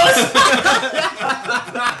was gross!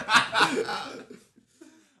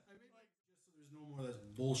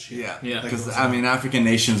 Bullshit. Yeah. Yeah. Because, I mean, African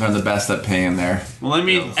nations are the best at paying there. well, I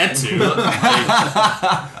mean, Etu.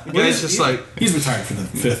 The guy's just like, He's retired for the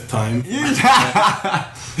 5th time.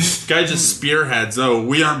 guy just spearheads. Oh,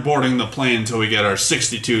 we aren't boarding the plane until we get our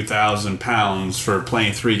 £62,000 for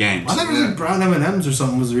playing 3 games. I thought it was like brown M&M's or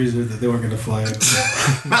something was the reason that they weren't going to fly. It was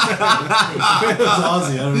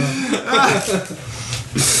Aussie, I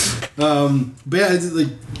don't know. But yeah, it's like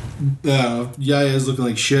Yaya is looking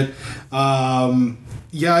like shit.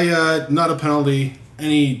 Yaya, not a penalty,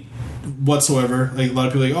 any whatsoever. Like a lot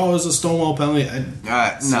of people are like, oh, it's a Stonewall penalty.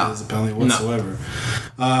 No, it's a penalty whatsoever.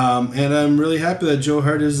 No. And I'm really happy that Joe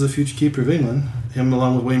Hart is the future keeper of England. Him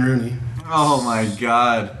along with Wayne Rooney. Oh my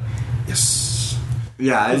God. Yes.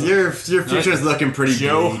 Yeah, your future is looking pretty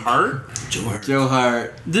Joe bleak. Hart? Joe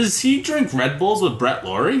Hart. Does he drink Red Bulls with Brett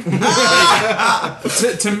Laurie? to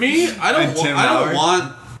me, I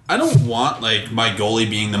don't want like my goalie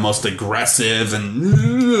being the most aggressive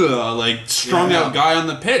and like strung out guy on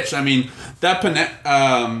the pitch. I mean that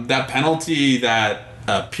penalty that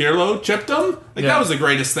Pirlo chipped him, like that was the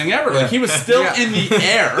greatest thing ever. Like he was still in the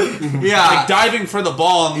air, like diving for the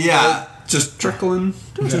ball, and just trickling.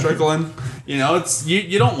 You know, it's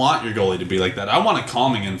you don't want your goalie to be like that. I want a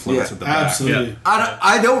calming influence at the back. Absolutely.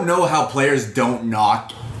 I don't know how players don't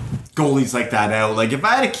knock goalies like that out. Like if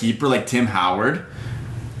I had a keeper like Tim Howard,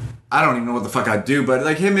 I don't even know what the fuck I'd do, but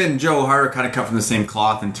like him and Joe Hart are kind of cut from the same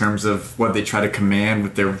cloth in terms of what they try to command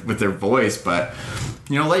with their voice, but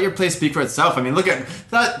you know, let your play speak for itself. I mean, look at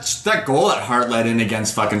that goal that Hart let in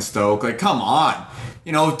against fucking Stoke. Like, come on.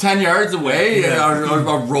 You know, 10 yards away,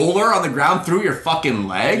 a roller on the ground through your fucking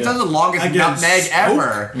legs. That's the longest nutmeg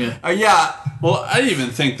ever. Well, I even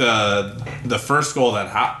think the first goal that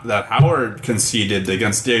Howard conceded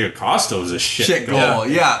against Diego Costa was a shit goal.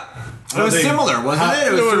 Yeah. It was similar, wasn't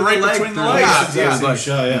it? It was right between the legs.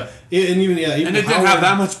 And even and it didn't have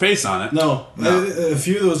that much pace on it. No. A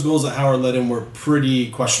few of those goals that Howard let in were pretty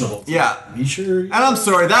questionable. Yeah. You sure? And I'm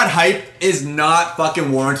sorry, that hype is not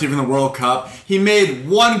fucking warranted from the World Cup. He made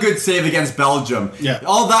one good save against Belgium. Yeah.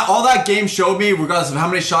 All that game showed me, regardless of how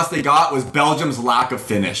many shots they got, was Belgium's lack of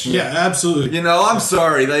finish. Yeah, absolutely. You know, I'm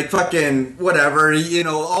sorry, like fucking whatever. You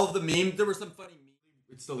know, all of the memes. There were some funny memes.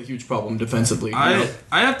 It's still a huge problem defensively. I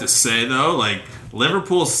have to say though, like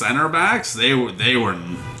Liverpool center backs, they were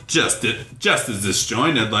just as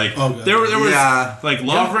disjointed. Like there was like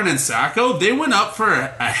Lovren and Sacco, they went up for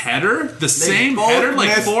a header, same header,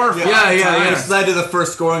 like 4 or 5 times. It led to the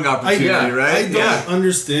first scoring opportunity, right? I don't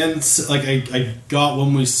understand. Like I got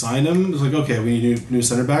when we signed him, it was like, okay, we need new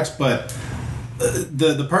center backs, but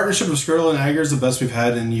the partnership of Skirtle and Agger is the best we've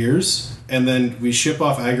had in years. And then we ship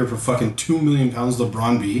off Agger for fucking £2 million to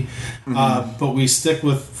Brøndby. But we stick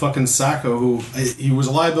with fucking Sacco, who he was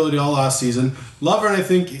a liability all last season. Lovren, I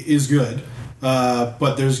think, is good.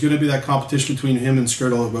 But there's going to be that competition between him and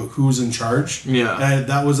Skirtle about who's in charge. Yeah. And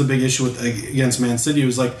that was a big issue against Man City. It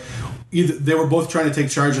was like either they were both trying to take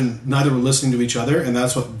charge and neither were listening to each other, and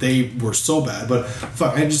that's what they were so bad. But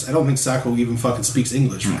fuck, I don't think Sacco even fucking speaks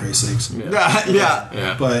English, for Christ's sakes.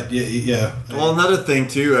 Yeah. But yeah. Well, another thing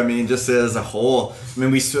too. I mean, just as a whole, I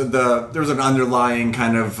mean, there was an underlying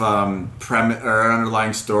kind of premise or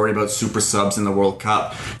underlying story about super subs in the World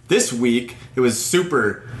Cup. This week, it was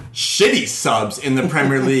super shitty subs in the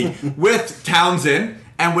Premier League with Townsend.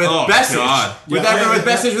 And with Besic, with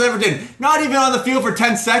Besic, with Everton, not even on the field for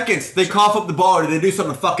 10 seconds, they cough up the ball or they do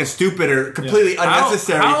something fucking stupid or completely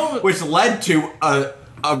unnecessary, which led to a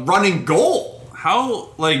running goal.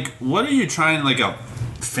 What are you trying, like a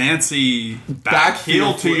fancy back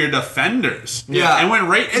heel to your defenders? Yeah. And went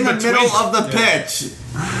right in the middle of the pitch.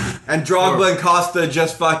 And Drogba and Costa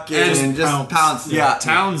just fucking pounced. Yeah.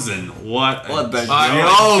 Townsend, what the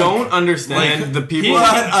I don't understand the people.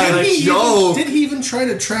 Did he even try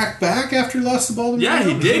to track back after he lost the ball? Yeah,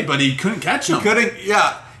 he did, but he couldn't catch him.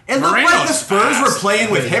 It looked like the Spurs were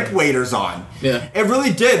playing with hip waders on. Yeah. It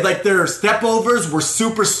really did. Like their step overs were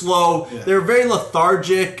super slow. Yeah. They were very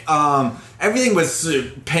lethargic. Everything was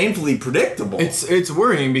painfully predictable. It's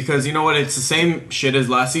worrying because you know what? It's the same shit as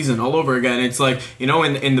last season all over again. It's like, you know,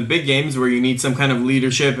 in the big games where you need some kind of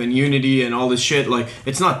leadership and unity and all this shit, like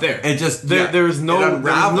it's not there. It just there was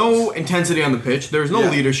no intensity on the pitch. There was no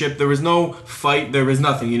leadership. There was no fight. There was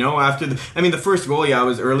nothing. You know, after the first goal,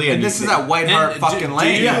 was early, and this is that White Hart fucking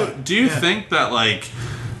lane. Do you think that like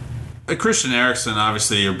Christian Eriksen,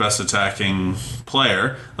 obviously your best attacking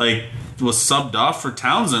player, like was subbed off for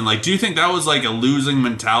Townsend? Like, do you think that was like a losing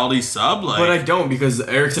mentality sub? Like, but I don't, because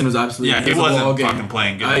Eriksen was absolutely he wasn't all game. Fucking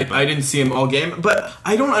playing good. I didn't see him all game, but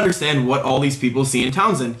I don't understand what all these people see in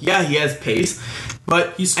Townsend. Yeah, he has pace,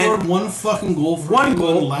 but he scored one fucking goal for one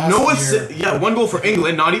England goal last year. One goal for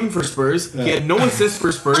England, not even for Spurs. He had no assists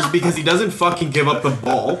for Spurs because he doesn't fucking give up the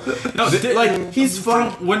ball. He's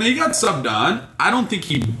fucking. When he got subbed on, I don't think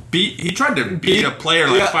he tried to beat a player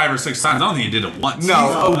 5 or 6 times. I don't think he did it once. No,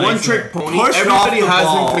 a one-trick pony. Everybody has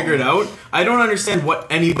him figured out. I don't understand what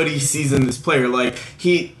anybody sees in this player. Like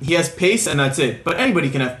he has pace and that's it. But anybody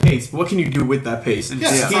can have pace. What can you do with that pace? Fucking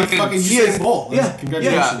Usain Bolt. Yeah,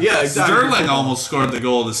 congratulations. Yeah, exactly. Sterling almost scored scored the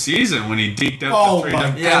goal of the season when he deked out Oh the three. my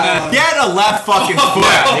And Yeah, then- get a left fucking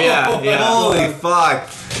foot. Yeah. Holy fuck.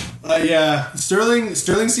 Yeah, Sterling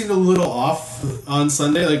seemed a little off on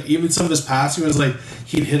Sunday. Like even some of his passing was like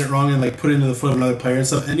he'd hit it wrong and like put it into the foot of another player and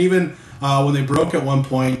stuff. And even when they broke at one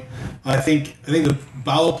point, I think the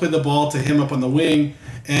Ballo played the ball to him up on the wing,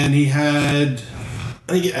 and he had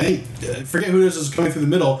I forget who this was coming through the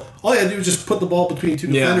middle. All he had to do was just put the ball between two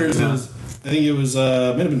defenders. yeah. And it was, I think it was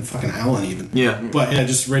might have been fucking Allen even. Yeah. But yeah,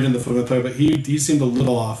 just right in the foot of the player. But he seemed a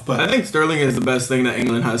little off. But I think Sterling is the best thing that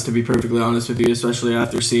England has, to be perfectly honest with you, especially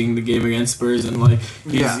after seeing the game against Spurs. And like,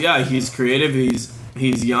 he's creative.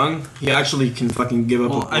 He's young. He actually can fucking give up a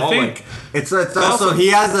ball. I think like, It's also he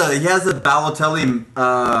has a Balotelli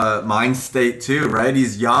mind state too, right?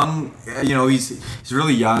 He's young, you know. He's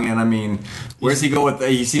really young, and I mean, where's he go with?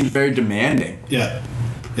 He seems very demanding. yeah.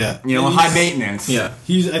 You know, And high he's- maintenance. yeah.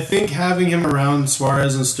 I think having him around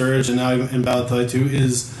Suarez and Sturridge and now in Balotelli too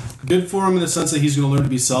is good for him in the sense that he's going to learn to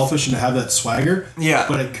be selfish and to have that swagger. Yeah.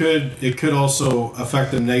 But it could also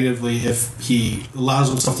affect him negatively if he allows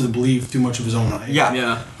himself to believe too much of his own eye. Yeah.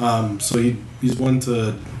 Yeah. So he's one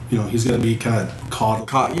to he's going to be kind of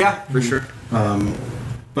caught. Yeah, for sure.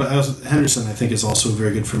 But Henderson I think is also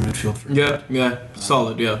very good for midfield. Yeah.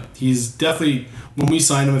 Solid. Yeah. He's definitely. When we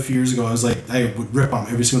signed him a few years ago, I was like, I would rip on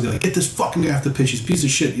him every single day. Like, get this fucking guy off the pitch. He's a piece of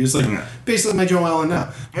shit. He was like, basically my Joe Allen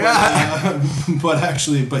now. Yeah.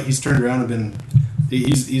 But he's turned around and been.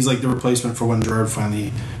 He's like the replacement for when Gerrard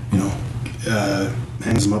finally,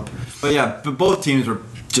 hangs him up. But yeah, but both teams were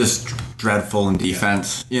just dreadful in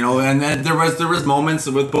defense. You know, and then there was moments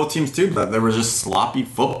with both teams too, but there was just sloppy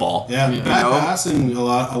football. Yeah, bad passing a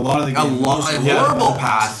lot of the game. Horrible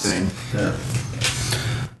passing. Yeah.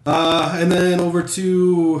 And then over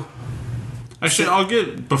to. Actually, I'll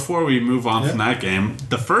get before we move on from that game.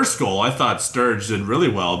 The first goal, I thought Sturridge did really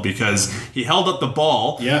well because he held up the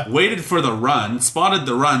ball, waited for the run, spotted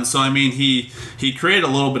the run. So I mean, he created a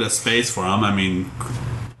little bit of space for him. I mean,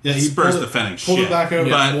 Yeah, he Spurs pulled defending pulled shit, it back out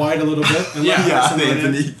but- wide a little bit. And Yeah. let Henderson run in.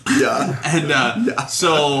 Anthony. Yeah. and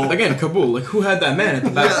so Again, Kabul. Like, who had that man at the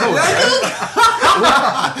back post?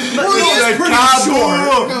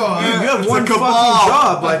 You have one fucking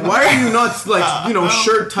job. Like, why are you not like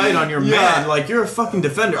shirt tight on your man? Like, you're a fucking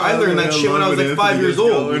defender. I learned that shit when I was like 5 years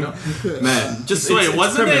old. Man, just So wait, it's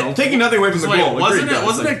wasn't criminal. it- Taking nothing away from the goal? wasn't Agreed, it guys.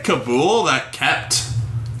 wasn't Like, it Kabul that kept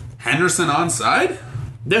Henderson onside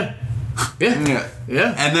Yeah.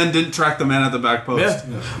 Yeah. and then didn't track the man at the back post?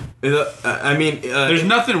 Yeah. I mean, There's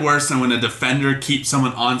nothing worse than when a defender keeps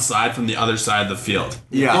someone onside from the other side of the field.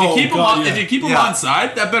 Yeah. If you Oh, keep, God, him, yeah. if you keep him Yeah.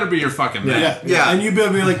 onside, that better be your fucking man. Yeah. And you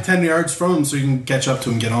better be like 10 yards from him so you can catch up to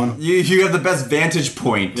him and get on him. You have the best vantage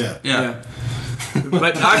point. Yeah. Yeah.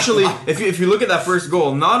 But actually, if you look at that first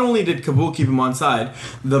goal, not only did Kabul keep him onside,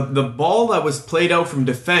 the ball that was played out from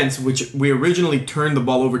defense, which we originally turned the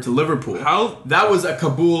ball over to Liverpool, that was a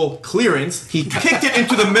Kabul clearance. He kicked it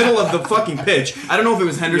into the middle of the fucking pitch. I don't know if it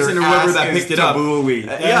was Henderson Your or whoever ass that is picked it up. Kabuli.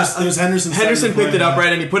 It was Henderson. Henderson picked it up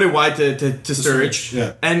right, and he put it wide to Sturridge, Sturridge.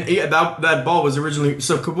 yeah. And that ball was originally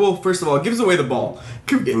so Kabul. First of all, gives away the ball.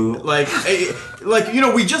 Like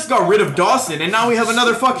we just got rid of Dawson, and now we have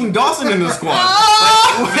another fucking Dawson in the squad.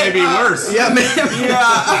 Maybe worse. Yeah, man.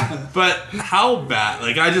 Yeah. But how bad?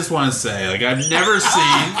 Like, I just want to say, like, I've never seen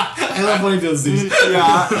I love when he does these.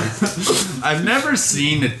 I've never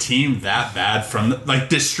seen a team that bad from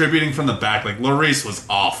distributing from the back. Like, Lloris was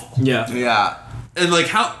awful. Yeah. Yeah. And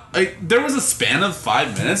there was a span of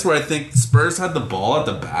 5 minutes where I think Spurs had the ball at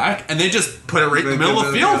the back and they just put it right in the middle of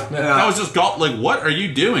the field. Yeah. That was just what are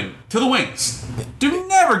you doing? To the wings. Do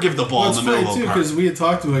never give the ball Well, in it's the middle funny of too the park. because we had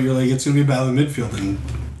talked about you're like it's gonna be a battle in midfield and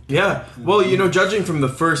Yeah. Well, judging from the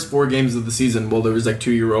first 4 games of the season, there was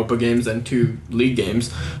 2 Europa games and 2 league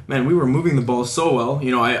games. Man, we were moving the ball so well.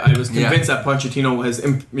 I was convinced that Pochettino has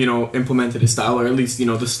implemented his style, or at least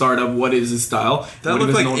the start of what is his style. That what he looked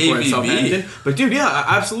was like known for at AVB. Southampton. But dude, yeah,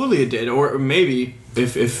 absolutely it did. Or maybe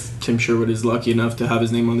if Tim Sherwood is lucky enough to have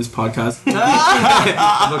his name on this podcast,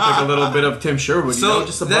 it looked like a little bit of Tim Sherwood. So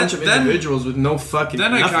just a then- bunch of individuals with no fucking.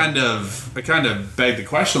 Then I nothing. kind of beg the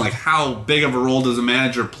question, like, how big of a role does a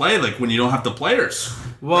manager play, like, when you don't have the players?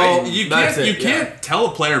 Well, right? You that's can't it, you can't tell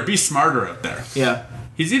a player be smarter out there. Yeah.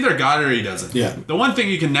 He's either got it or he doesn't. Yeah. The one thing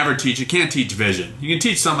you can never teach, you can't teach vision. You can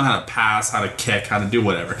teach someone how to pass, how to kick, how to do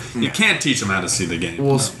whatever. You can't teach them how to see the game.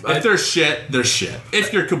 Well, if they're shit, they're shit.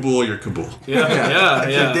 If you're Kabul, you're Kabul. Yeah.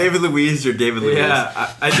 If you're David Luiz, you're David Luiz.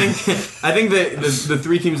 Yeah, I think that the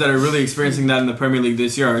three teams that are really experiencing that in the Premier League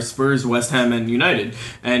this year are Spurs, West Ham, and United.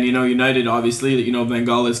 And United obviously, Van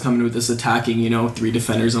Gaal is coming with this attacking, 3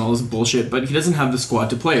 defenders and all this bullshit, but he doesn't have the squad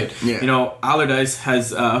to play it. Yeah. Allardyce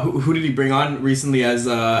has who did he bring on recently as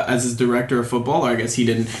his director of football? Or I guess he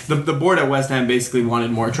didn't. The board at West Ham basically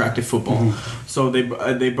wanted more attractive football, so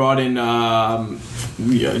they brought in.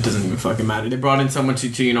 It doesn't even fucking matter. They brought in someone to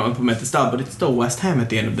implement the style, but it's still West Ham at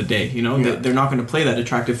the end of the day. They're not going to play that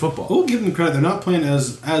attractive football. We'll give them credit. They're not playing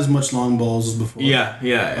as much long balls as before. Yeah.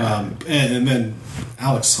 And then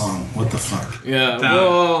Alex Song, what the fuck? Yeah.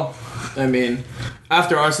 Well, I mean,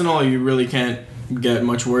 after Arsenal, you really can't get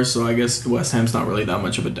much worse. So I guess West Ham's not really that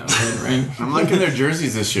much of a downgrade, right? I'm liking their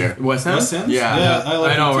jerseys this year. West Ham. Yeah. I know,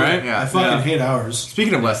 them too. right? Yeah. I fucking hate ours.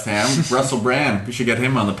 Speaking of West Ham, Russell Brand. We should get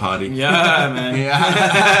him on the potty. Yeah, man.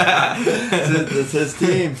 Yeah. It's his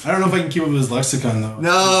team. I don't know if I can keep up with his lexicon though.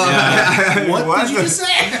 No. Yeah. What did you just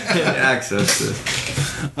say? Access this.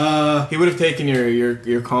 He would have taken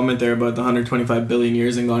your comment there about the 125 billion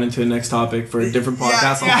years and gone into the next topic for a different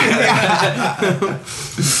podcast.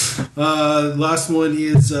 Last one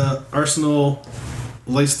is Arsenal,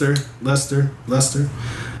 Leicester.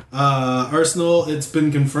 Arsenal, it's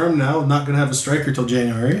been confirmed now, not going to have a striker till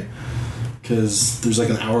January because there's like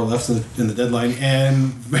an hour left in the deadline,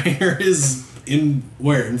 and Wenger is in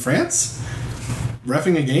France?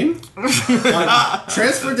 Reffing a game? On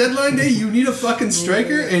transfer deadline day, you need a fucking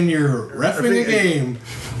striker and you're reffing a game.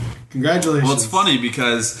 Congratulations. Well, it's funny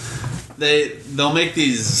because they'll make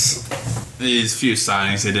these few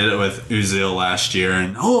signings. They did it with Özil last year,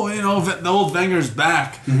 and the old Wenger's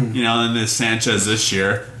back. And this Sanchez this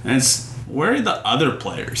year, and it's where are the other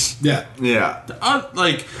players? Yeah.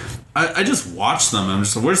 I just watch them. I'm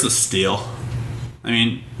just like, where's the steal? I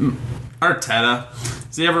mean, Arteta,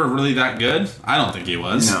 is he ever really that good? I don't think he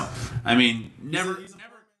was. No. I mean, never.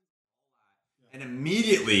 And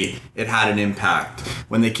immediately it had an impact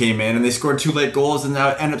when they came in and they scored 2 late goals and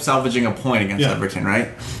now end up salvaging a point against Everton, right?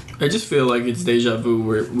 I just feel like it's deja vu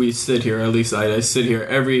where we sit here, at least I sit here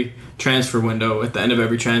every transfer window, at the end of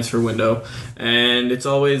every transfer window, and it's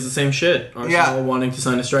always the same shit. Arsenal wanting to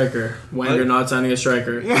sign a striker, Wenger not signing a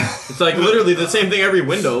striker. Yeah. It's like literally the same thing every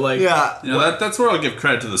window. That's where I'll give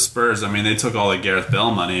credit to the Spurs. I mean, they took all the Gareth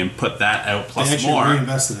Bale money and put that out plus more.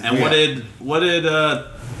 Reinvested it. And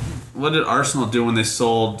what did Arsenal do when they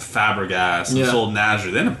sold Fabregas and sold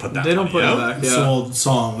Nasri? They didn't put that. They don't put it back. Yeah. Sold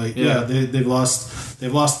Song. They've lost.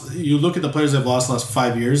 They've lost. You look at the players they've lost the last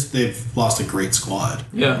 5 years. They've lost a great squad.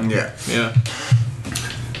 Yeah.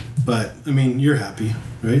 But I mean, you're happy,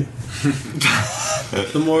 right?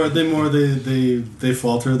 the more they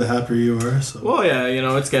falter, the happier you are. So. Well, yeah,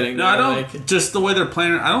 it's getting. No, I don't. Just the way they're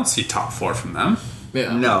playing, I don't see top 4 from them.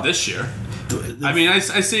 Yeah. No. This year. I mean, I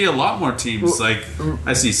see a lot more teams.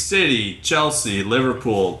 I see City, Chelsea,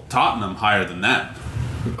 Liverpool, Tottenham higher than them.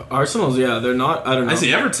 Arsenal's, they're not. I don't know. I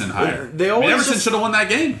see Everton higher. Everton should have won that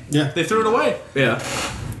game. Yeah, they threw it away. Yeah,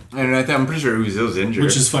 and I'm pretty sure Özil's injured,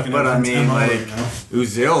 which is fucking. But I mean,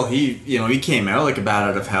 Özil, he came out like a bat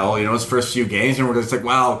out of hell. His first few games, and we're just like,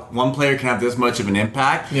 wow, one player can have this much of an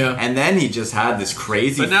impact. Yeah, and then he just had this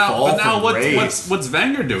crazy. But now what's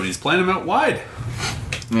Wenger doing? He's playing him out wide.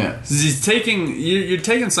 Yeah, he's taking you're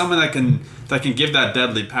taking someone that can give that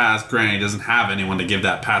deadly pass. Granted, he doesn't have anyone to give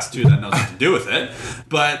that pass to that knows what to do with it.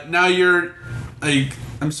 But now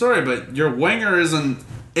I'm sorry, but your Wenger isn't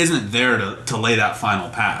there to lay that final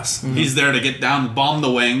pass. Mm-hmm. He's there to get down, bomb the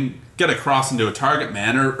wing, get across into a target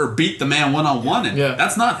man, or beat the man one-on-one. And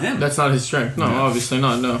that's not him. That's not his strength. No, obviously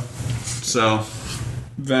not. No. So,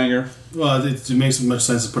 Wenger. Well, it makes as much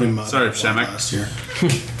sense as putting him sorry, Shemek. last year.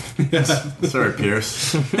 Sorry,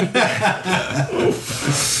 Pierce.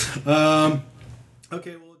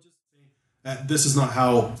 Okay, well, this is not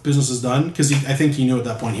how business is done, because I think he knew at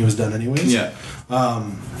that point he was done anyways. Yeah.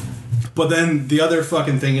 But then the other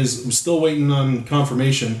fucking thing is, I'm still waiting on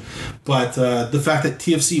confirmation, but the fact that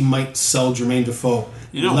TFC might sell Jermaine Defoe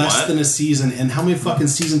less than a season, and how many fucking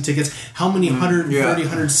season tickets, how many $130,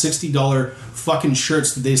 $160 fucking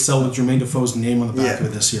shirts did they sell with Jermaine Defoe's name on the back of it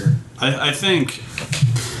this year? I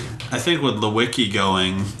think with Lewicki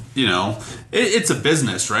going, it's a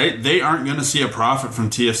business, right? They aren't going to see a profit from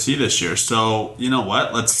TFC this year. So, you know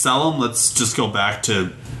what? Let's sell them. Let's just go back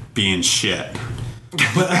to being shit.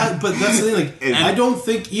 But that's the thing. I don't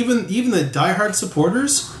think even the diehard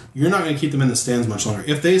supporters, you're not going to keep them in the stands much longer.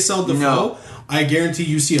 If they sell Defoe, I guarantee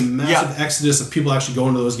you see a massive exodus of people actually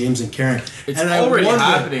going to those games and caring. It's and already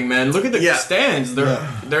happening, man. Look at the Yeah. stands;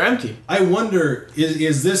 they're empty. I wonder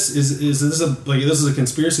is this a this is a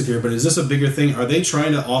conspiracy theory, but is this a bigger thing? Are they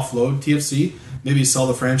trying to offload TFC? Maybe sell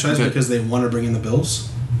the franchise because they want to bring in the Bills?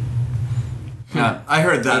 Yeah, I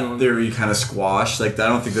heard that theory kind of squashed. Like, I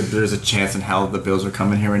don't think that there's a chance in hell the Bills are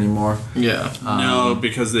coming here anymore. Yeah. No,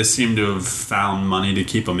 because they seem to have found money to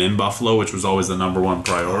keep them in Buffalo, which was always the number one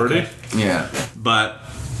priority. Okay. Yeah. But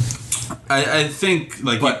I think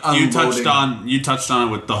like But you touched on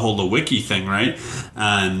it with the whole Lewicki thing, right?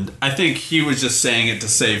 And I think he was just saying it to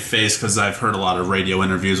save face because I've heard a lot of radio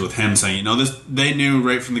interviews with him saying, they knew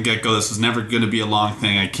right from the get-go this was never going to be a long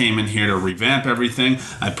thing. I came in here to revamp everything.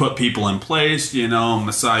 I put people in place,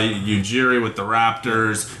 Masai Ujiri with the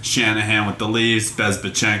Raptors, Shanahan with the Leafs,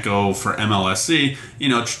 Bezbachenko for MLSC,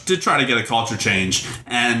 to try to get a culture change.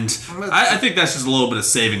 And I think that's just a little bit of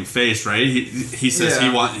saving face, right? He says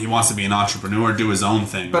he wants to be an entrepreneur, do his own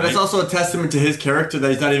thing. But right? it's also a testament to his character that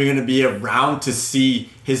he's not even going to be around to see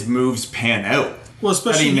his moves pan out. Well,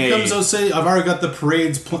 especially that he he made. comes out saying, "I've already got the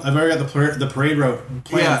parades. I've already got the parade route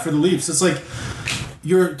planned for the Leafs." It's like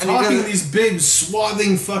you're talking these big,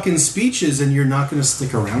 swathing fucking speeches, and you're not going to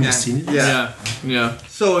stick around to see it. Yeah.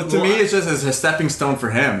 So to me, it's just as a stepping stone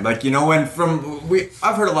for him. Like,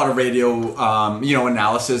 I've heard a lot of radio,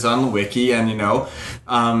 analysis on the wiki, and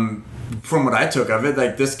from what I took of it,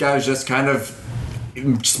 like this guy was just kind of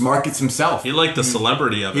just markets himself. He liked the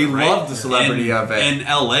celebrity of it, He right? loved the celebrity of it. In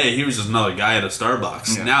LA, he was just another guy at a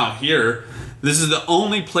Starbucks. Yeah. Now here, this is the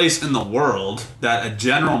only place in the world that a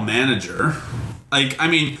general manager,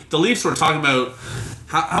 the Leafs were talking about,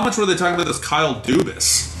 how much were they talking about this Kyle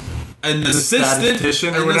Dubas? An assistant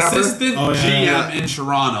GM in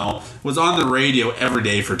Toronto was on the radio every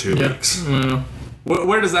day for 2 weeks.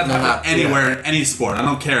 Where does that happen? Anywhere, in any sport. I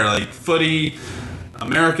don't care. Like footy,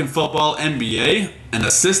 American football, NBA, an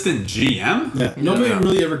assistant GM? Yeah. Nobody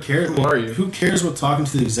really ever cares. Who are you? Who cares about talking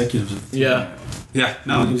to the executives? Yeah,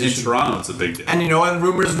 no, in Toronto it's a big deal. And and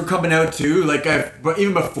rumors were coming out too. Like, but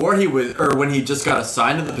even before when he just got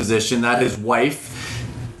assigned to the position, that his wife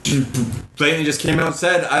blatantly just came out and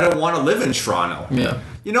said, "I don't want to live in Toronto." Yeah.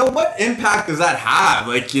 What impact does that have?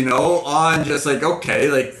 On just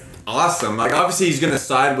awesome. Like, obviously he's gonna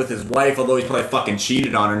side with his wife, although he's probably fucking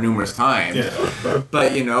cheated on her numerous times. Yeah.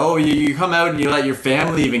 But you come out and you let your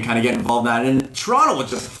family even kind of get involved in that, and Toronto will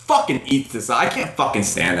just fucking eat this. I can't fucking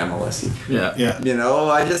stand MLSE. Yeah. Yeah.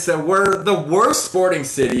 I just said we're the worst sporting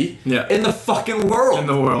city in the fucking world. In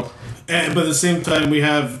the world. But at the same time, we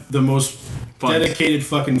have the most dedicated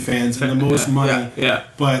fucking fans and the most money. Yeah.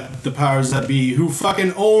 But the powers that be who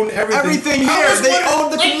fucking own everything. Everything here, they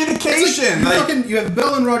own the communication. You have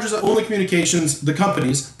Bell and Rogers that own the communications, the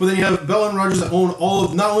companies, but then you have Bell and Rogers that own all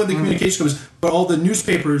of not only the communication companies, but all the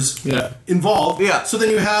newspapers involved. Yeah. So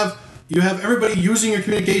then you have everybody using your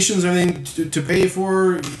communications and everything to pay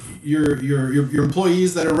for your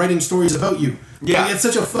employees that are writing stories about you. Yeah. It's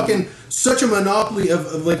such a monopoly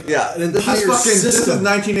of an entire This is system.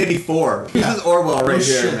 1984. This is Orwell right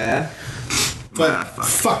here, shit. man. But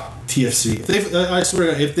fuck TFC. I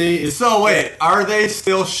swear to God, So wait, are they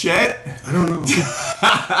still shit? I don't know.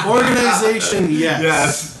 Organization, yes.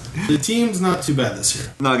 Yes. The team's not too bad this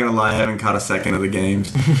year. Not gonna lie, I haven't caught a second of the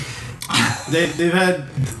games. They've had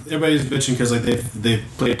everybody's bitching because they've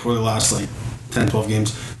played poorly the last 10, 12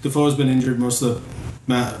 games. Defoe's been injured most of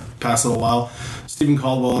the past little while. Stephen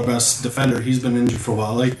Caldwell, our best defender, he's been injured for a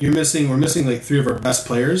while. We're missing 3 of our best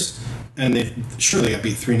players, and they got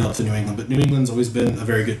beat 3-0 to New England. But New England's always been a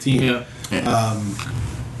very good team. Yeah.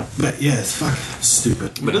 But yeah, it's fucking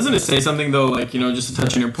stupid. But doesn't it say something though? Just to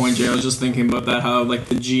touch on your point, Jay, I was just thinking about that. How the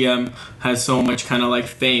GM has so much kind of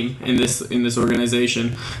fame in this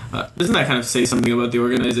organization. Doesn't that kind of say something about the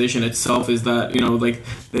organization itself? Is that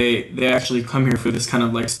they actually come here for this kind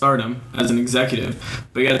of stardom as an executive,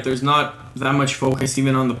 but yet there's not that much focus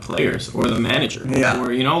even on the players or the manager. Yeah.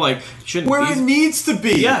 Or shouldn't Where it needs to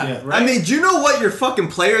be. Yeah, right. I mean, do you know what your fucking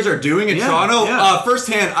players are doing in Toronto? Yeah.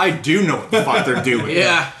 Firsthand, I do know what the fuck they're doing.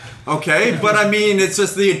 Yeah. Okay, but I mean, it's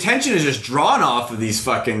just the attention is just drawn off of these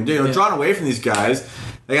fucking, drawn away from these guys.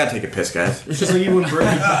 They gotta take a piss, guys. It's just like when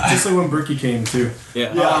Berkey came too.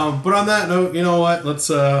 Yeah. But on that note, you know what?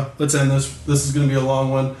 Let's end this. This is gonna be a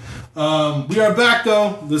long one. We are back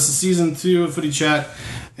though. This is season 2 of Footy Chat,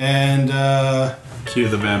 and Cue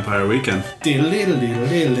the Vampire Weekend.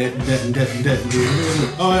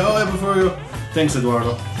 oh yeah, before we go, Thanks,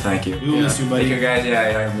 Eduardo. Thank you. We'll miss you, buddy. Thank you guys.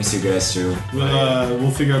 Yeah, I miss you guys too.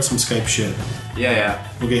 We'll figure out some Skype shit. Yeah.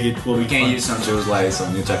 We'll get hit. We can use some tools like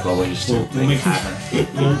some new technologies to we'll make it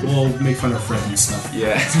happen. We'll make fun of Fred and stuff.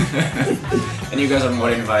 Yeah. And you guys are more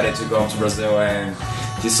invited to go to Brazil and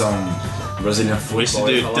do some Brazilian football.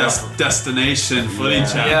 We should do destination footy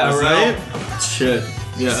chat. Yeah, Brazil. right? Shit.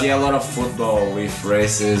 Yeah. See a lot of football with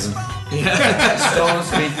racism. Yeah.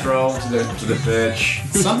 Stones being thrown to the pitch.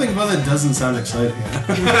 Something about that doesn't sound exciting.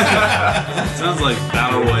 Sounds like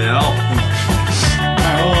Battle Royale.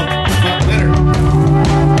 Alright, well, later.